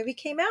first movie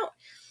came out.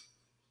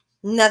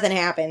 Nothing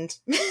happened.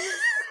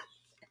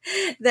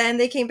 Then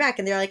they came back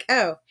and they're like,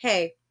 oh,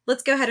 hey,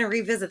 let's go ahead and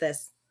revisit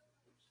this.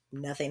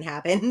 Nothing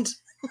happened.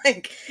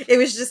 Like, it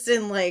was just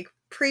in like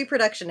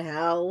pre-production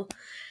hell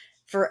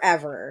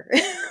forever.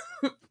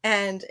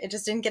 And it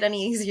just didn't get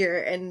any easier.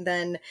 And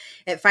then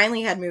it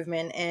finally had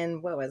movement.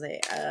 And what was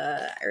it?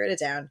 I wrote it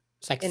down.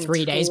 It's like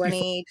 3 days before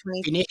we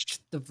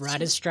finished, the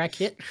writer's strike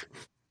hit.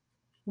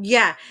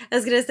 Yeah, I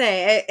was gonna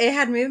say it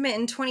had movement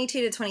in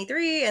 22 to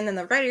 23, and then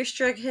the writer's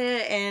strike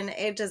hit, and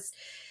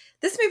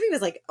this movie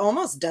was like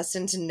almost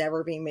destined to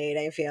never be made.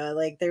 I feel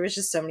like there was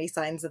just so many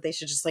signs that they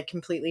should just like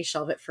completely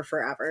shelve it for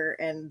forever,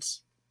 and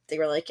they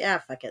were like, yeah,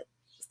 fuck it,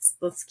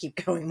 let's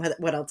keep going with it.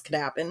 What else could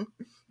happen?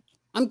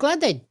 I'm glad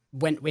they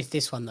went with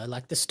this one though.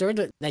 Like, the story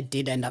that they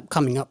did end up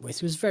coming up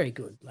with was very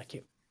good.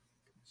 Like,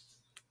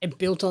 it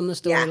built on the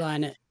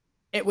storyline. Yeah.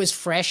 It was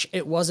fresh.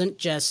 It wasn't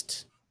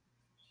just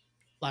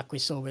like we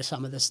saw with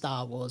some of the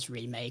Star Wars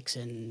remakes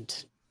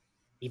and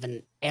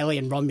even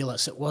Alien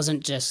Romulus. It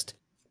wasn't just,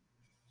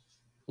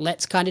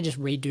 let's kind of just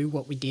redo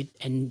what we did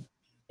and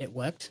it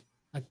worked.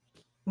 Like,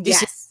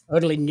 this is a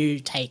totally new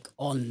take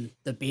on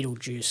the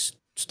Beetlejuice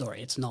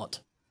story. It's not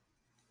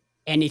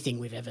anything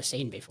we've ever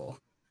seen before.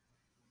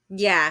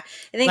 Yeah.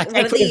 I think like,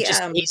 they could have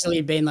just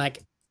easily been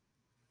like,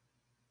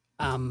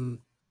 we're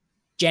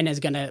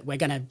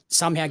gonna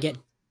somehow get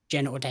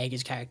Jenna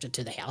Ortega's character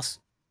to the house,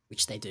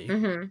 which they do.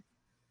 Mm-hmm.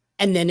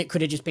 And then it could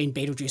have just been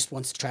Beetlejuice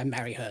wants to try and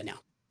marry her now.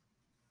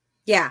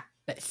 Yeah.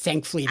 But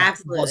thankfully that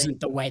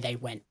wasn't the way they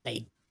went.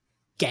 They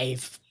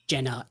gave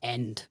Jenna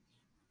and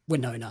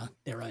Winona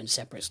their own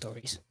separate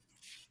stories.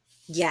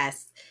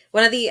 Yes.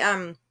 One of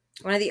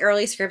the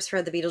early scripts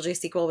for the Beetlejuice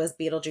sequel was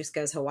Beetlejuice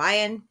Goes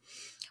Hawaiian.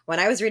 When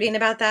I was reading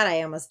about that,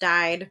 I almost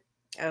died.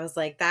 I was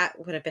like, that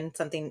would have been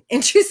something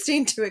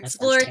interesting to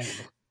explore.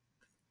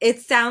 It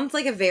sounds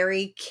like a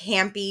very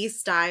campy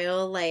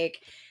style,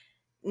 like,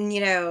 you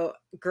know,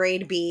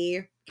 grade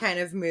B kind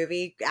of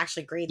movie.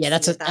 Actually, grade C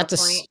that's at that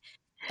point.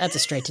 That's a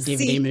straight to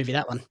DVD movie,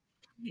 that one.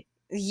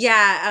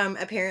 Yeah,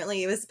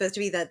 apparently it was supposed to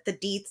be that the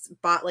Deetz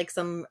bought like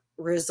some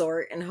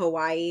resort in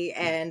Hawaii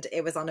and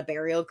it was on a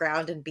burial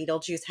ground and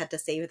Beetlejuice had to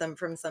save them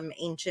from some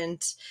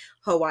ancient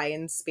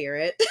Hawaiian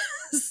spirit.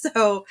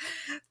 So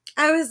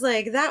I was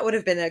like, that would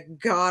have been a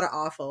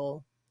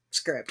god-awful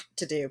script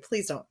to do.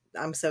 Please don't.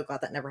 I'm so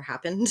glad that never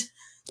happened.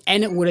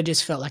 And it would have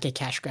just felt like a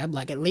cash grab.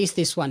 Like, at least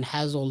this one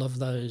has all of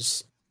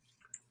those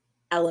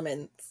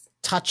elements,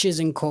 touches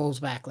and calls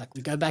back. Like,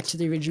 we go back to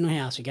the original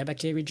house, we go back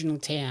to the original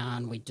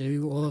town, we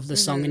do all of the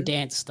song and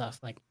dance stuff.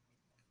 Like,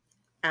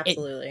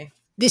 absolutely.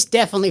 This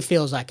definitely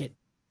feels like it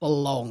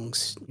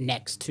belongs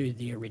next to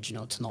the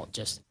original. It's not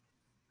just,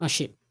 oh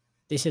shit,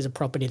 this is a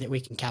property that we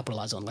can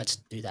capitalize on. Let's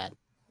do that.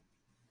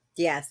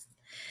 Yes.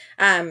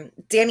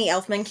 Danny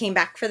Elfman came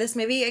back for this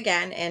movie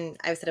again, and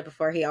I've said it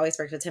before, he always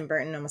worked with Tim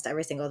Burton. Almost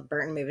every single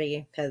Burton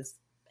movie has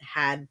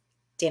had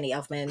Danny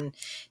Elfman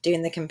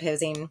doing the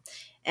composing,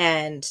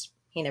 and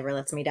he never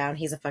lets me down.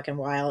 He's a fucking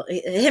wild.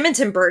 Him and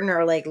Tim Burton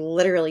are like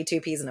literally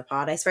 2 peas in a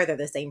pod. I swear they're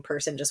the same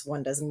person, just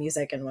one does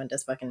music and one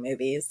does fucking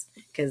movies,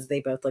 because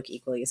they both look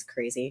equally as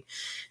crazy.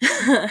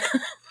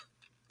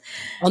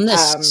 On the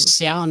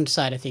sound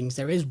side of things,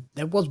 there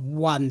was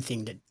one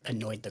thing that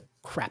annoyed the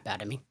crap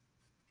out of me.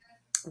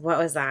 What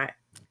was that?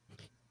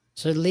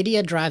 So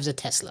Lydia drives a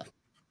Tesla.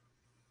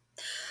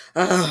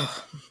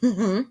 Oh.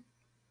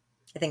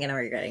 I think I know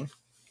where you're getting.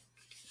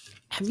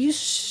 Have you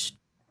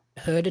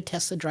heard a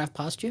Tesla drive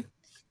past you?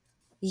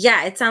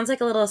 Yeah, it sounds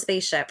like a little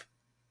spaceship.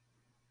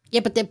 Yeah,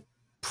 but they're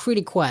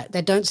pretty quiet.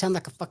 They don't sound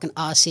like a fucking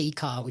RC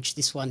car, which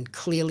this one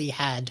clearly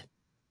had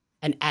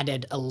an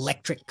added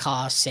electric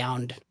car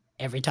sound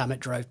every time it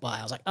drove by.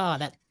 I was like, oh,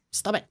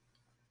 stop it.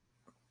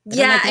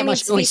 Yeah, I mean,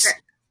 to be fair,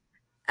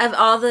 of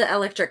all the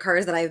electric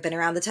cars that I've been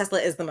around, the Tesla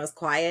is the most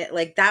quiet.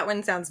 Like, that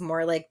one sounds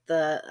more like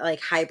the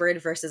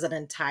hybrid versus an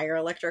entire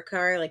electric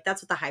car. Like,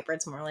 that's what the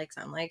hybrids more like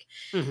sound like.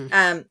 Mm-hmm.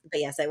 But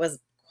yes, it was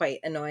quite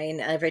annoying.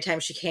 Every time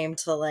she came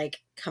to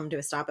come to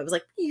a stop, it was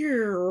like,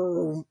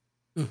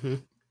 mm-hmm.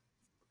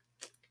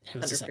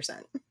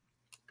 100%.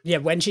 Yeah,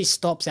 when she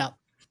stops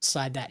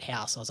outside that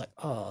house, I was like,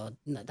 oh,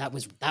 no, that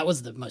was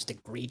the most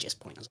egregious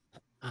point. I was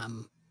like,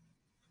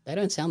 they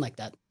don't sound like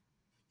that.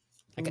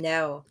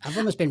 No. I've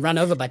almost been run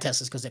over by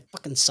Teslas because they're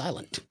fucking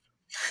silent.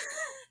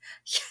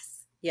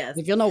 Yes.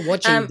 If you're not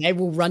watching, they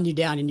will run you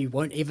down and you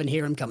won't even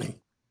hear them coming.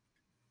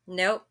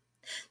 Nope.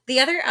 The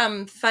other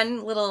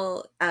fun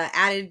little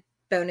added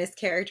bonus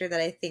character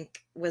that I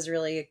think was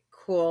really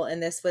cool,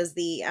 and this was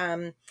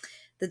the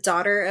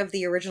daughter of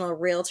the original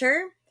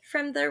realtor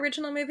from the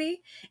original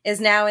movie, is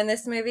now in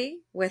this movie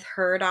with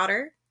her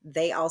daughter.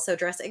 They also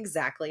dress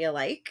exactly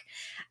alike,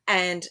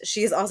 and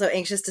she's also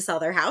anxious to sell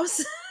their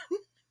house.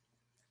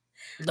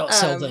 Not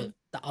sell the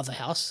other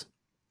house.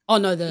 Oh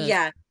no,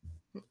 the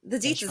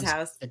Deetz's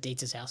house. The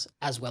Deetz's house,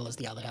 as well as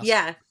the other house.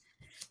 Yeah,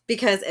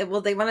 because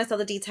they want to sell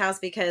the Deetz house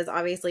because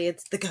obviously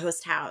it's the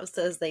ghost house,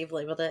 as they've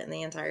labeled it in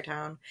the entire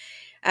town.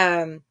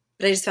 But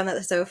I just found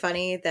that so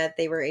funny that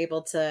they were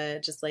able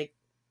to just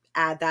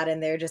add that in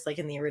there, just like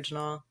in the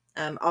original.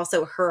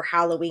 Also, her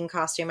Halloween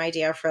costume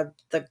idea for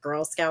the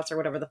Girl Scouts or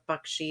whatever the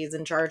fuck she's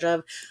in charge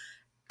of,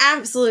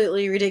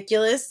 absolutely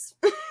ridiculous.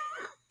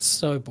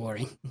 So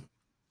boring.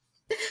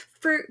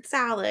 Fruit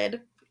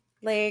salad,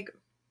 okay.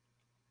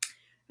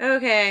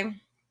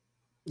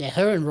 Yeah,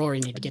 her and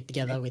Rory need to get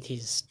together with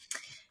his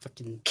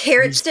fucking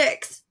carrot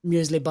sticks,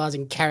 muesli bars,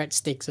 and carrot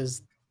sticks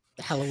as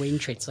Halloween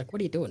treats. Like,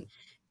 what are you doing,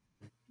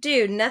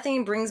 dude?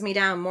 Nothing brings me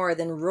down more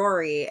than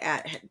Rory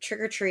at trick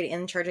or treat,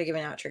 in charge of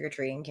giving out trick or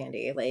treating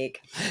candy.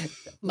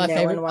 My no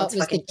favorite one wants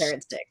fucking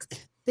carrot sticks.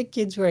 The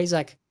kids where he's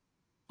like,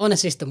 on a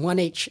system, one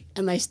each,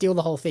 and they steal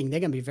the whole thing.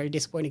 They're gonna be very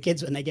disappointed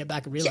kids when they get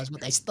back and realize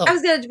what they stole. I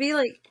was gonna be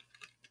like,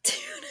 dude.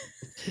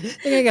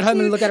 They're gonna get home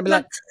and look at it and be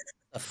like,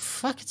 the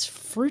fuck, it's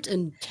fruit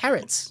and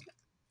carrots.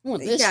 I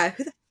want this. Yeah,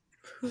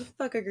 who the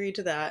fuck agreed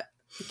to that?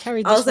 You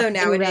carried this also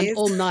nowadays around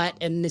all night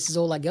and this is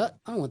all I got.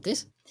 I don't want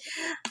this.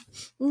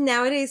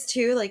 Nowadays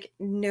too,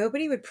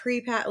 nobody would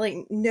pre-pack,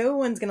 no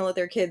one's gonna let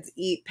their kids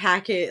eat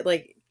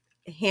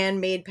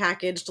handmade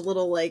packaged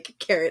little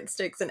carrot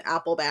sticks and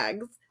apple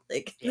bags.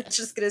 It's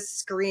just gonna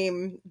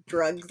scream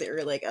drugs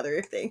or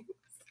other things.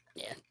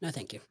 Yeah, no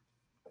thank you.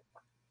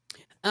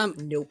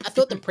 Nope. I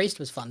thought the priest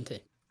was fun too.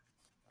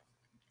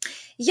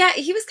 Yeah,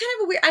 he was kind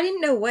of a weird. I didn't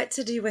know what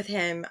to do with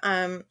him.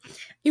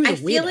 He was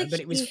a weirdo,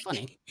 but it was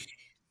funny.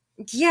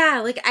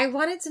 Yeah, I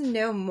wanted to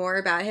know more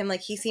about him.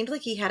 He seemed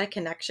like he had a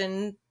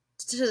connection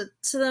to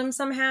them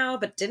somehow,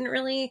 but didn't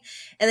really.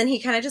 And then he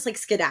kind of just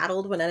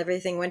skedaddled when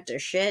everything went to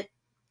shit.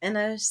 And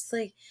I was just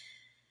like,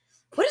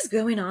 what is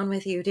going on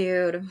with you,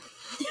 dude?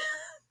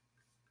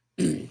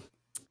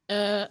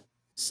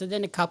 So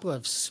then a couple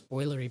of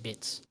spoilery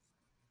bits.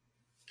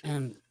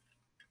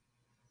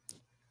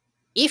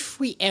 If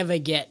we ever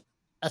get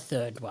a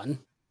third one,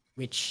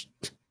 which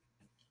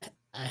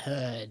I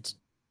heard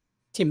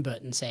Tim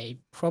Burton say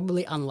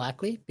probably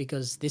unlikely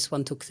because this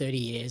one took 30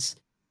 years.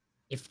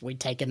 If we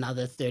take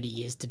another 30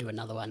 years to do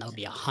another one, it'll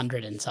be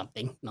 100 and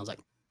something. And I was like,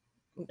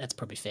 that's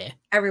probably fair.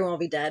 Everyone will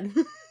be dead.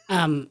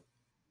 On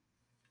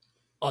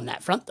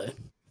that front, though,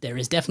 there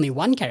is definitely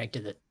one character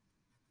that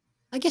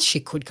I guess she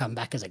could come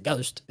back as a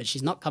ghost, but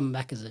she's not coming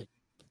back as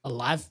a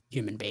live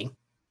human being.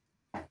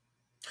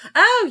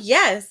 Oh,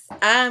 yes.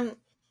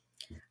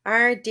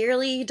 Our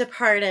dearly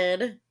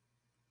departed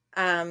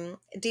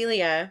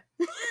Delia.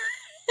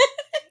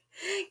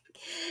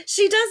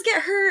 She does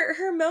get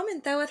her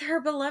moment, though, with her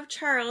beloved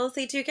Charles.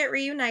 They do get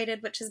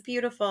reunited, which is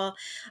beautiful.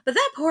 But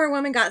that poor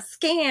woman got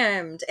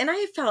scammed, and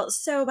I felt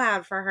so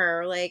bad for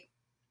her.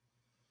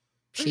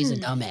 She's a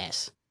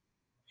dumbass.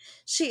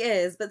 She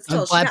is, but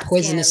still, she got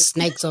poisonous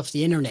snakes off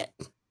the internet.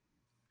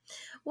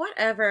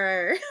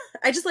 Whatever.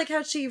 I just like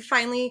how she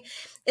finally,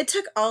 it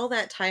took all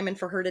that time and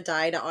for her to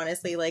die to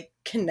honestly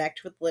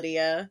connect with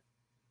Lydia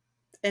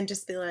and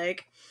just be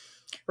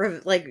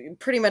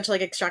pretty much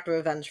extract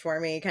revenge for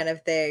me kind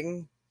of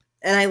thing.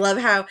 And I love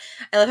how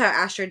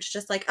Astrid's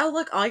just oh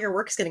look, all your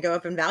work's gonna go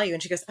up in value,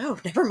 and she goes, oh,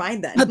 never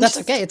mind then. No, that's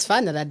okay. It's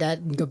fine that I died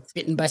and got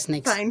bitten by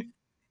snakes. Fine.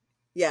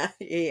 Yeah.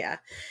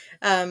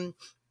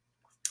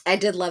 I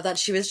did love that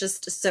she was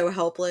just so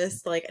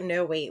helpless.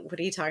 No, wait, what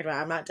are you talking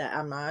about? I'm not dead.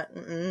 I'm not.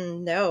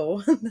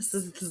 No, this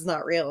is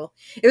not real.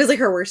 It was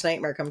her worst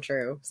nightmare come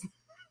true.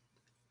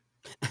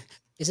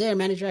 Is there a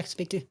manager I can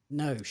speak to?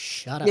 No,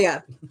 shut up.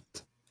 Yeah.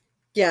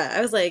 Yeah,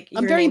 I was like,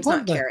 I'm very name's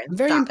important. Not Karen. I'm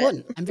very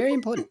important. I'm very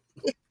important.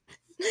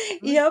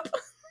 Yep.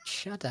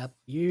 shut up.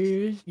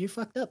 You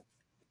fucked up.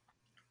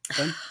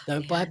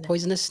 Don't buy Man.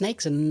 poisonous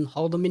snakes and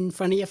hold them in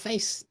front of your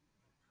face.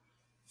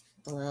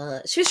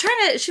 She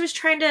was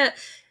trying to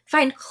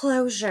find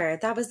closure.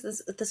 That was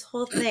this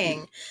whole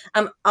thing.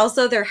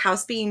 Also their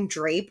house being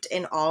draped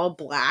in all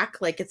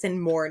black, like it's in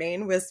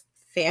mourning, was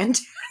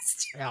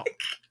fantastic. Yeah.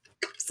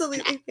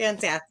 Absolutely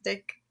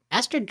fantastic.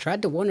 Astrid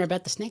tried to warn her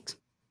about the snakes.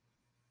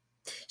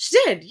 She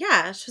did,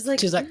 yeah. She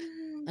was like,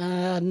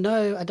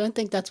 no, I don't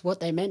think that's what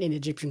they meant in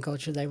Egyptian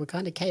culture. They were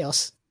kind of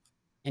chaos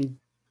and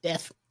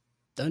death.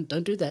 Don't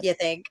do that. You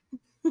think?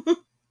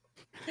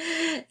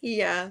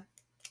 Yeah.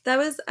 That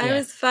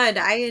was fun.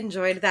 I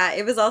enjoyed that.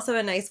 It was also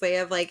a nice way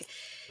of like,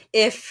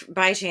 if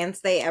by chance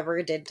they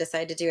ever did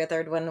decide to do a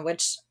third one,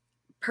 which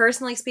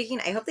personally speaking,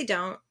 I hope they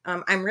don't.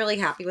 I'm really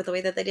happy with the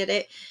way that they did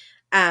it.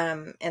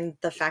 And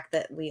the fact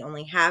that we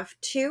only have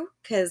 2,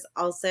 because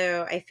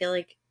also I feel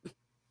like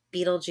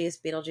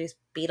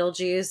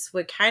Beetlejuice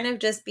would kind of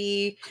just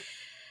be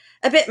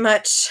a bit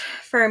much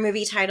for a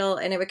movie title,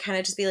 and it would kind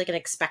of just be like an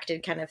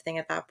expected kind of thing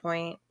at that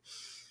point.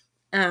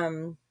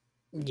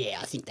 Yeah,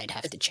 I think they'd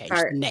have to change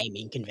the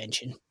naming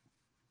convention.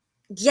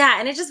 Yeah,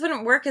 and it just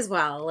wouldn't work as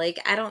well. Like,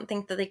 I don't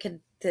think that they could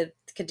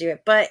do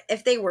it. But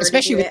if they were,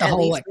 especially to do with it, the at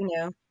whole least like we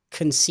know.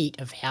 conceit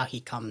of how he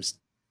comes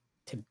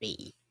to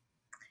be,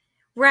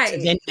 right? So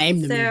then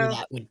name the movie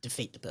that would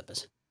defeat the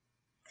purpose.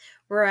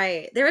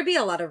 Right. There would be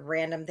a lot of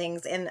random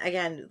things. And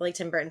again, like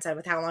Tim Burton said,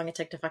 with how long it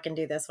took to fucking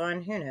do this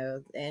one, who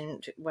knows?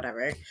 And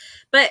whatever.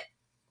 But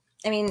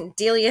I mean,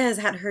 Delia has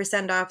had her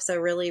send off, so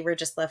really we're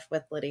just left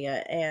with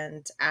Lydia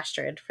and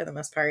Astrid for the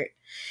most part.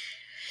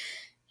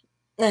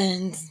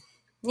 And,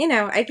 you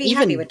know, I'd be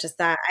happy with just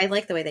that. I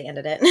like the way they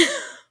ended it.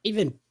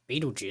 Even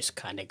Beetlejuice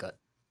kind of got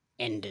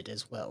ended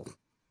as well.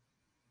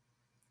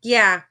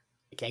 Yeah.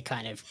 Okay,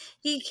 kind of.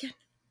 He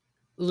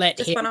let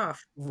just him went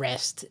off.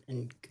 Rest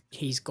and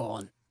he's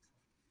gone.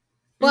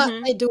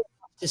 But they do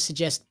have to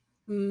suggest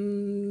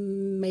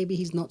maybe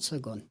he's not so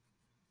gone.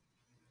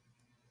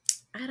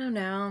 I don't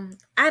know.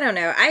 I'm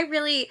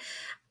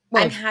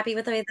happy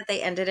with the way that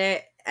they ended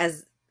it,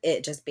 as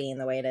it just being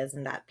the way it is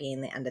and that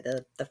being the end of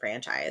the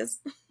franchise.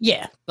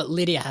 Yeah, but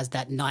Lydia has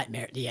that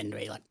nightmare at the end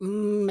where you're like,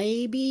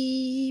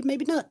 maybe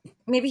not.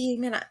 Maybe he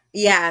may not.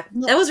 Yeah,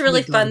 that was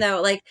really fun though.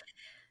 Like,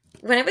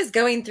 when it was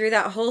going through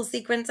that whole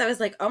sequence, I was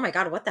like, oh my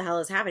God, what the hell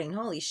is happening?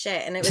 Holy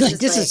shit. And it was just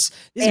this is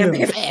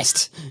moving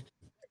fast.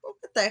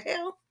 What the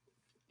hell?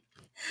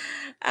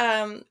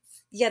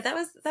 Yeah, that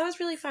was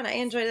really fun. I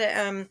enjoyed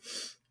it.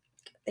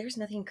 There's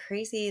nothing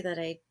crazy that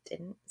I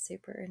didn't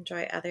super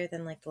enjoy other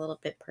than like the little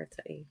bit parts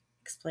that we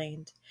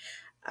explained.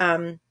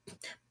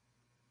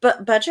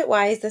 But budget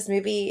wise, this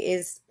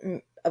movie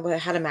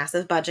had a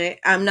massive budget.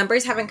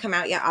 Numbers haven't come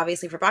out yet,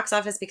 obviously, for box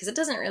office, because it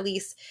doesn't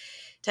release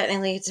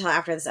technically until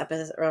after this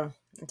episode, or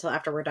until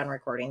after we're done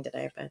recording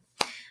today. But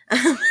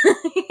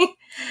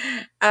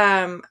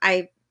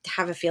I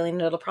have a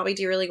feeling it'll probably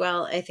do really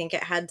well. I think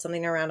it had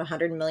something around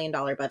 $100 million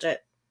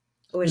budget,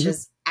 which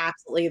is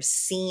absolutely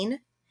obscene.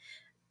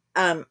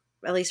 At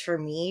least for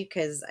me,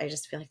 because I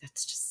just feel like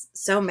that's just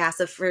so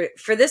massive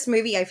for this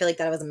movie. I feel like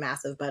that was a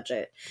massive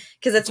budget,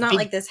 because it's not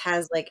like this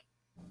has like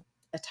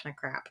a ton of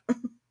crap.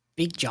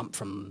 Big jump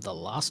from the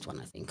last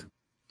one, I think.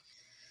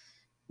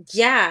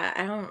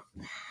 Yeah,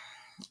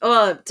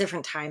 well,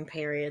 different time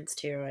periods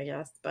too, I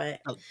guess,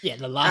 but yeah,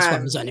 the last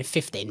one was only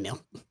 15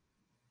 mil.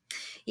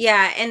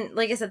 Yeah, and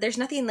like I said, there's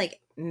nothing like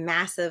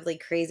massively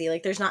crazy.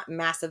 Like, there's not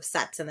massive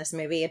sets in this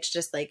movie. It's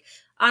just like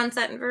on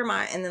set in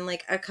Vermont, and then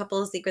like a couple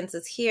of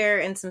sequences here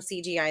and some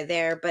CGI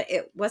there. But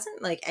it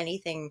wasn't like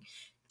anything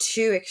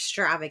too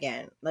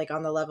extravagant, like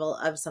on the level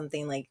of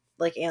something like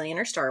Alien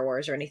or Star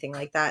Wars or anything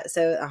like that.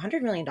 So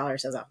 $100 million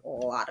is a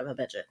lot of a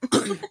budget.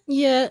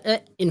 Yeah,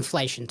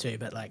 inflation too,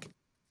 but like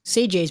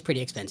CG is pretty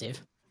expensive,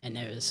 and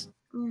there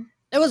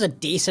was a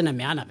decent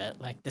amount of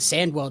it. Like the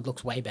sand world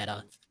looks way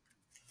better.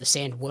 The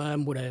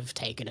sandworm would have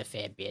taken a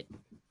fair bit.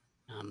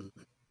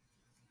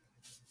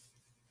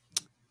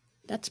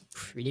 That's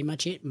pretty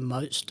much it.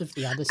 Most of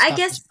the other stuff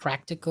is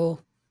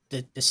practical.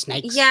 The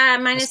snakes. Yeah,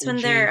 minus when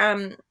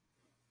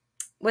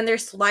they're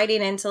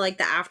sliding into like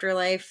the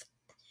afterlife,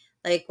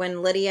 like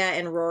when Lydia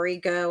and Rory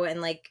go and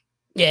like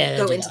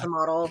go into the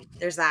model.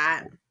 There's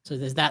that. So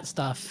there's that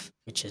stuff,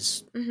 which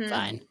is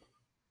fine.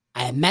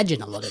 I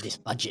imagine a lot of this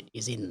budget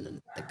is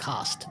in the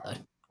cast, though.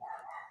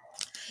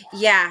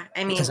 Yeah,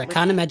 I mean, because I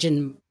can't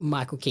imagine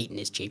Michael Keaton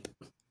is cheap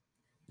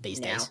these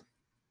days.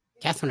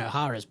 Catherine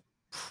O'Hara's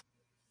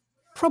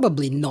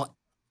probably not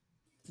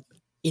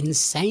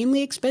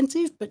insanely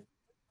expensive, but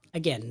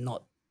again,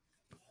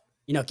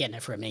 you're not getting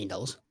it for $1 million.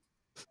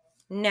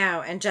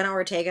 No, and Jenna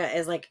Ortega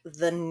is like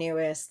the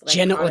newest, like,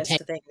 Jenna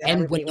Ortega thing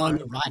and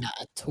Winona Ryder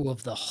are 2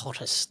 of the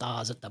hottest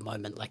stars at the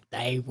moment. Like,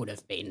 they would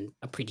have been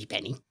a pretty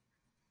penny.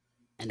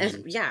 And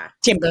then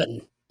Tim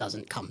Burton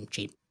doesn't come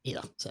cheap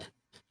either, so.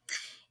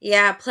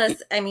 Yeah,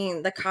 plus, I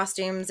mean, the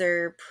costumes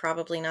are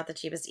probably not the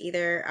cheapest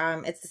either.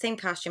 It's the same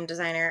costume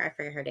designer. I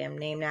forget her damn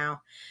name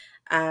now.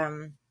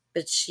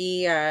 But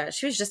she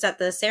was just at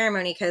the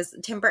ceremony because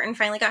Tim Burton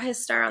finally got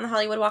his star on the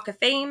Hollywood Walk of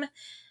Fame.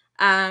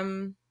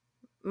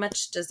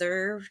 much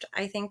deserved,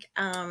 I think,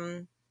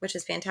 which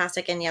is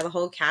fantastic. And yeah, the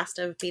whole cast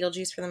of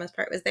Beetlejuice for the most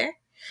part was there.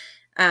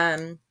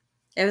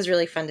 It was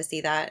really fun to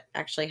see that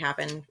actually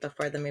happen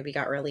before the movie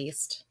got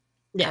released.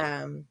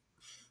 Yeah.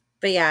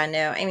 But yeah,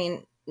 no, I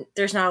mean,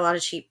 there's not a lot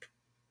of cheap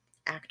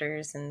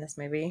actors in this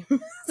movie.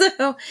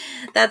 So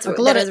that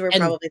is where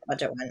probably the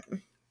budget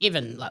went.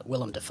 Even like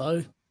Willem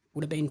Dafoe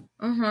would have been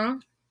Mm-hmm.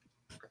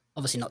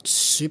 obviously not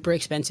super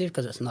expensive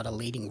because it's not a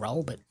leading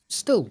role, but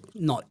still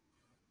not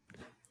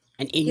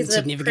an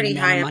insignificant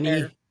amount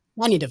of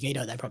money. Danny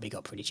DeVito, they probably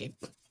got pretty cheap.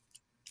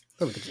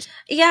 Probably could just...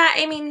 Yeah,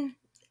 I mean,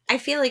 I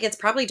feel like it's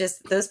probably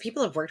just those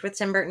people have worked with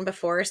Tim Burton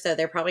before, so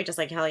they're probably just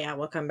like, hell yeah,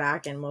 we'll come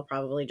back and we'll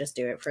probably just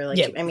do it for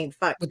like, I mean,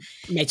 fuck.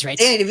 Mates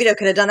rates. Danny DeVito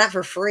could have done that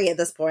for free at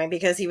this point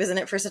because he was in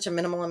it for such a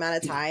minimal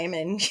amount of time,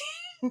 and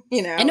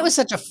you know. And it was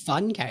such a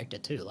fun character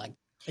too, like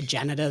a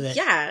janitor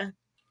that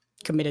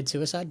committed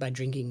suicide by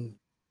drinking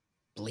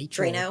bleach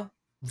Drano, or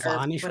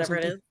varnish, or whatever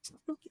it is.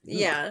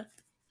 Yeah.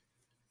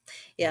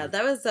 Yeah,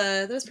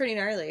 that was pretty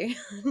gnarly.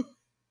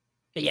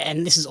 But yeah,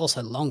 and this is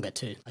also longer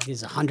too. Like this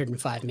is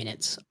 105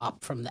 minutes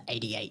up from the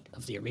 88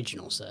 of the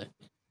original. So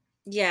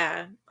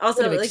yeah.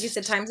 Also, like you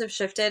said, times have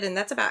shifted, and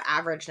that's about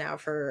average now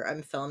for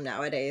film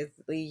nowadays.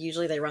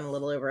 Usually they run a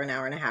little over an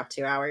hour and a half,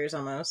 2 hours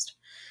almost.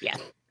 Yeah.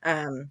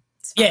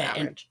 Yeah,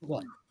 average. And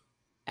what?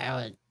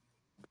 Hour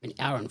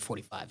and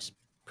 45 is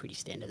pretty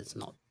standard. It's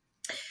not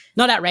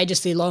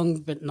outrageously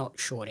long, but not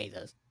short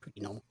either. It's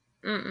pretty normal.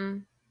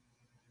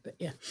 But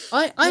yeah,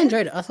 I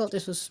enjoyed it. I thought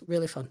this was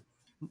really fun.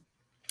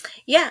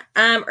 Yeah,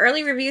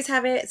 early reviews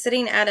have it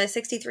sitting at a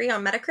 63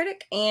 on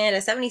Metacritic and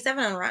a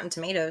 77 on Rotten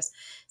Tomatoes.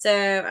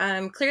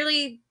 So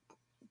clearly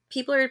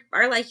people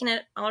are liking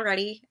it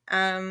already.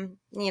 You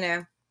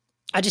know,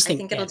 I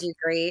think it'll do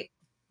great.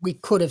 We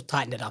could have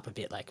tightened it up a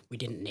bit. Like we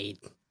didn't need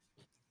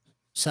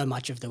so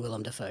much of the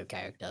Willem Dafoe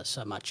character,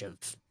 so much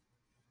of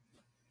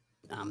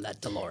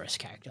that Dolores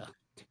character.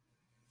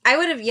 I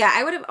would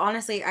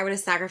have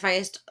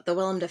sacrificed the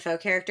Willem Dafoe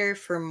character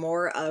for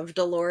more of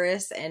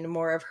Dolores and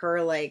more of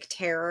her like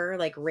terror,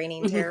 like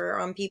raining terror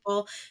on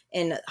people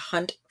in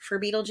Hunt for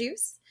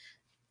Beetlejuice.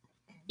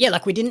 Yeah,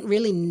 like we didn't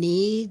really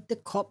need the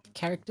cop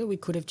character. We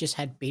could have just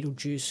had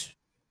Beetlejuice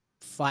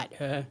fight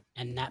her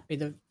and that be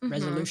the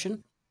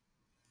resolution.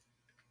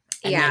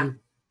 And then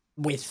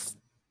with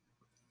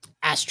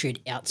Astrid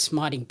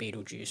outsmarting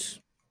Beetlejuice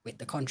with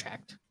the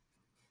contract.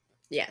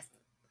 Yes.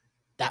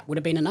 That would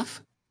have been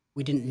enough.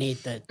 We didn't need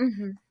the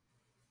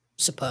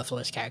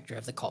superfluous character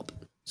of the cop.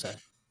 So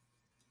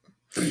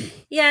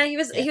yeah, he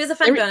was a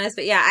fun bonus,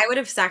 but yeah, I would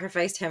have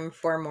sacrificed him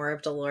for more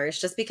of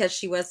Dolores just because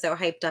she was so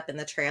hyped up in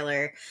the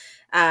trailer.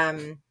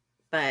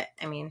 But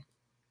I mean,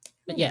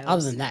 but yeah,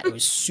 other than that, it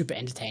was super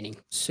entertaining,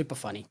 super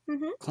funny,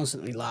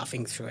 constantly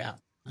laughing throughout.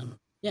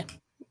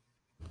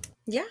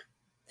 Yeah,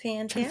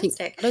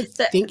 fantastic. I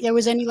don't think there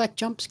was any like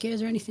jump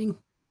scares or anything.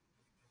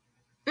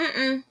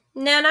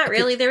 No, not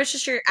really. There was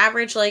just your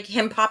average, like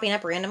him popping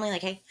up randomly,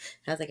 like, "Hey,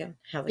 how's it going?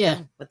 How's it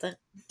going? What's up?"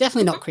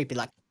 Definitely not creepy,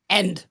 like,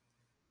 and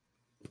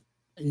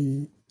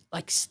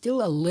like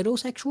still a little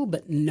sexual,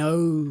 but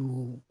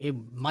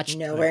much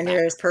nowhere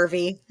near as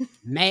pervy.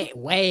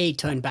 Way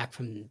toned back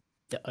from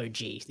the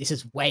OG. This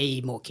is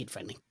way more kid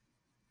friendly.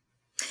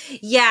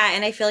 Yeah,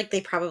 and I feel like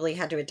they probably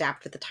had to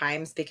adapt with the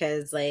times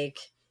because, like,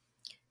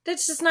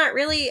 that's just not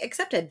really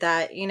accepted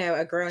that, you know,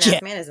 a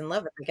grown-ass man is in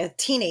love with like a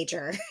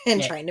teenager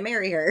and trying to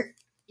marry her.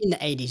 In the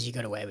 80s, you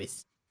got away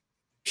with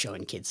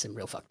showing kids some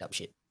real fucked up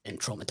shit and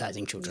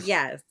traumatizing children.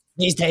 Yes.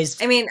 These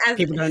days, I mean,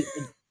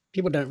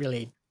 people don't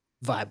really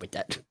vibe with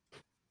that.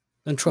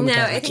 Don't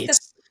traumatize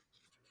kids.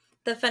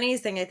 The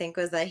funniest thing I think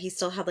was that he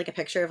still had like a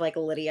picture of like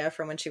Lydia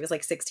from when she was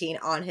like 16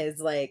 on his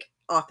like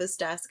office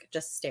desk,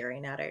 just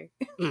staring at her.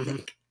 So,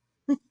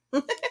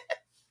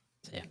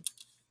 yeah,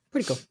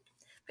 pretty cool.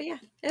 But yeah,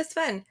 it was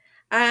fun.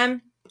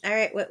 All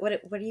right, what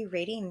are you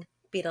rating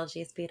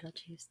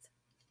Beetlejuice?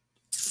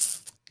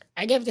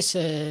 I gave this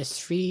a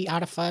 3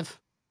 out of 5.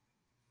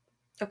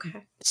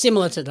 Okay.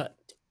 Similar to the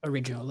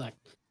original, like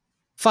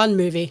fun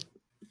movie,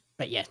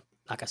 but yeah,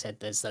 like I said,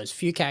 there's those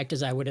few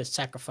characters I would have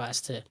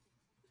sacrificed to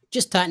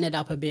just tighten it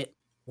up a bit.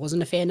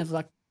 Wasn't a fan of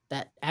like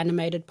that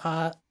animated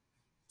part.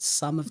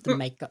 Some of the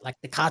makeup, like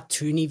the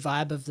cartoony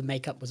vibe of the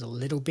makeup, was a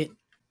little bit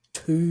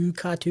too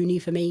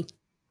cartoony for me.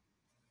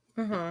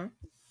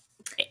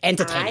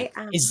 Entertaining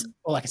is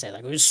all I can say.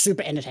 Like it was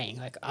super entertaining.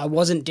 Like I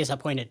wasn't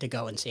disappointed to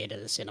go and see it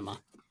at the cinema.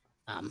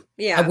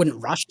 I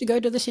wouldn't rush to go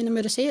to the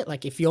cinema to see it.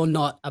 Like if you're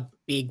not a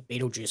big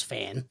Beetlejuice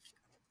fan,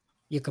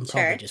 you can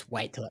probably just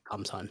wait till it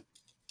comes home.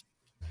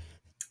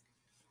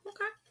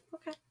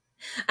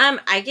 Okay.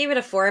 I gave it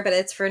a 4, but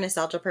it's for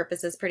nostalgia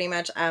purposes pretty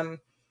much.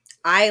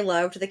 I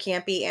loved the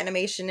campy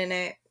animation in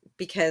it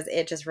because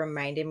it just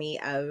reminded me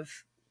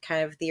of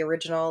kind of the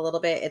original a little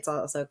bit. It's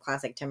also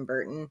classic Tim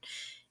Burton.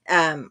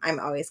 I'm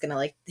always going to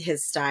like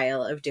his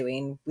style of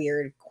doing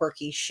weird,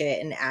 quirky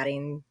shit and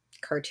adding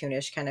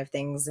cartoonish kind of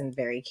things and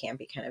very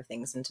campy kind of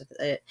things into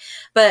it.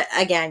 But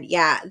again,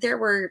 yeah, there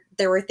were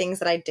things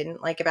that I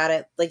didn't like about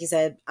it. Like you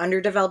said,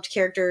 underdeveloped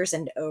characters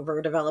and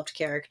overdeveloped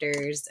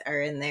characters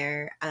are in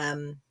there.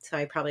 So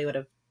I probably would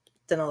have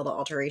done a little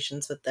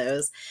alterations with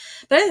those.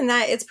 But other than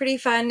that, it's pretty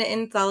fun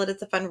and solid.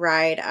 It's a fun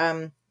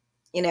ride.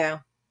 You know,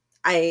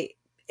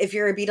 if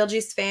you're a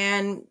Beetlejuice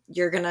fan,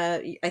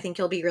 I think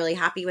you'll be really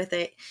happy with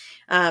it.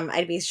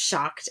 I'd be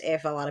shocked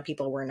if a lot of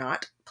people were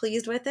not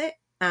pleased with it,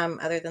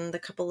 other than the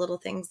couple little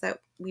things that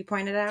we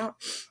pointed out.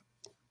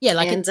 Yeah,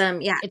 like and, it's a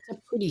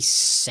pretty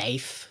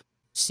safe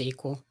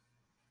sequel.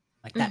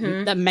 Like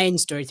that main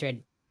story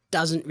thread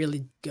doesn't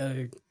really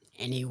go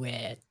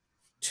anywhere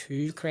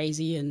too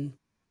crazy and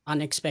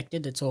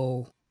unexpected. It's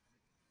all,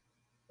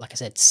 like I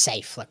said,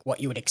 safe, like what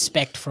you would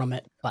expect from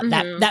it. But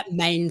that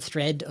main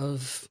thread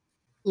of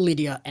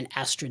Lydia and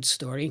Astrid's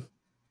story,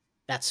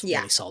 that's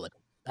really solid.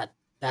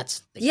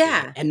 That's the key.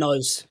 And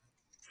those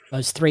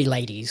three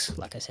ladies,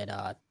 like I said,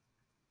 are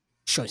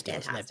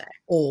showstoppers. They're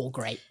all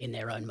great in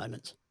their own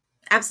moments.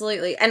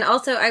 Absolutely. And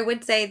also I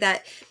would say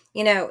that,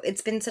 you know,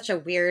 it's been such a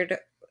weird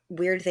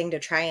thing to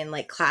try and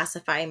like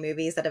classify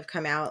movies that have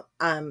come out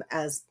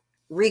as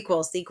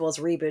requels, sequels,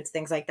 reboots,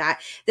 things like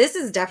that. This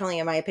is definitely,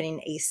 in my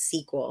opinion, a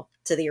sequel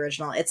to the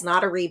original. It's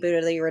not a reboot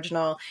of the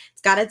original.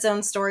 It's got its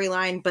own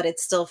storyline, but it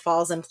still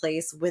falls in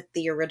place with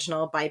the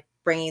original by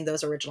bringing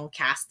those original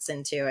casts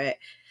into it.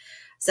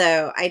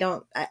 So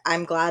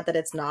I'm glad that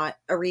it's not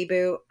a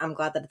reboot. I'm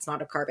glad that it's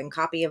not a carbon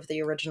copy of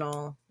the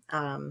original.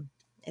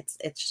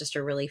 It's just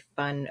a really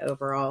fun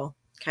overall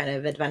kind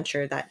of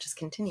adventure that just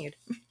continued.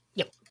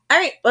 Yep. All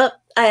right. Well,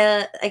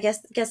 I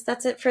guess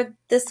that's it for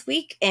this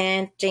week.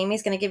 And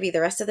Jamie's going to give you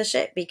the rest of the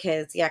shit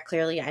because, yeah,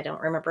 clearly I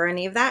don't remember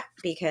any of that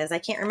because I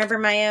can't remember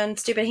my own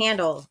stupid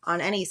handle on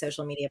any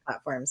social media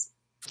platforms.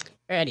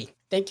 Alrighty.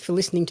 Thank you for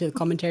listening to the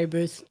commentary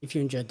booth. If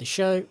you enjoyed the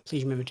show,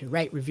 please remember to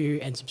rate, review,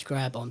 and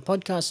subscribe on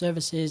podcast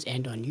services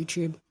and on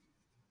YouTube.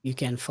 You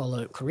can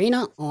follow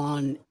Corrina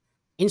on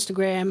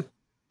Instagram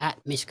at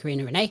Miss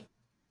Corrina Renee,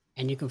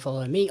 and you can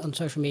follow me on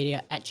social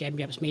media at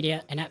Jamie Apps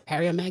Media and at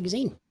Pario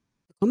Magazine.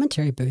 The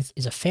commentary booth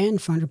is a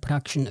fan-funded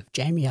production of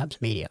Jamie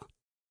Apps Media.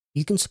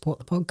 You can support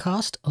the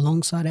podcast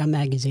alongside our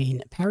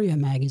magazine, Pario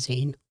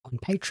Magazine, on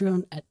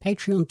Patreon at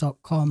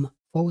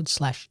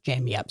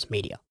patreon.com/Jamie Apps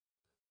Media.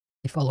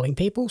 The following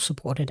people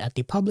supported at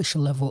the publisher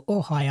level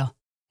or higher,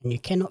 and you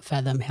cannot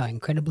fathom how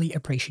incredibly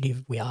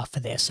appreciative we are for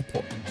their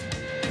support.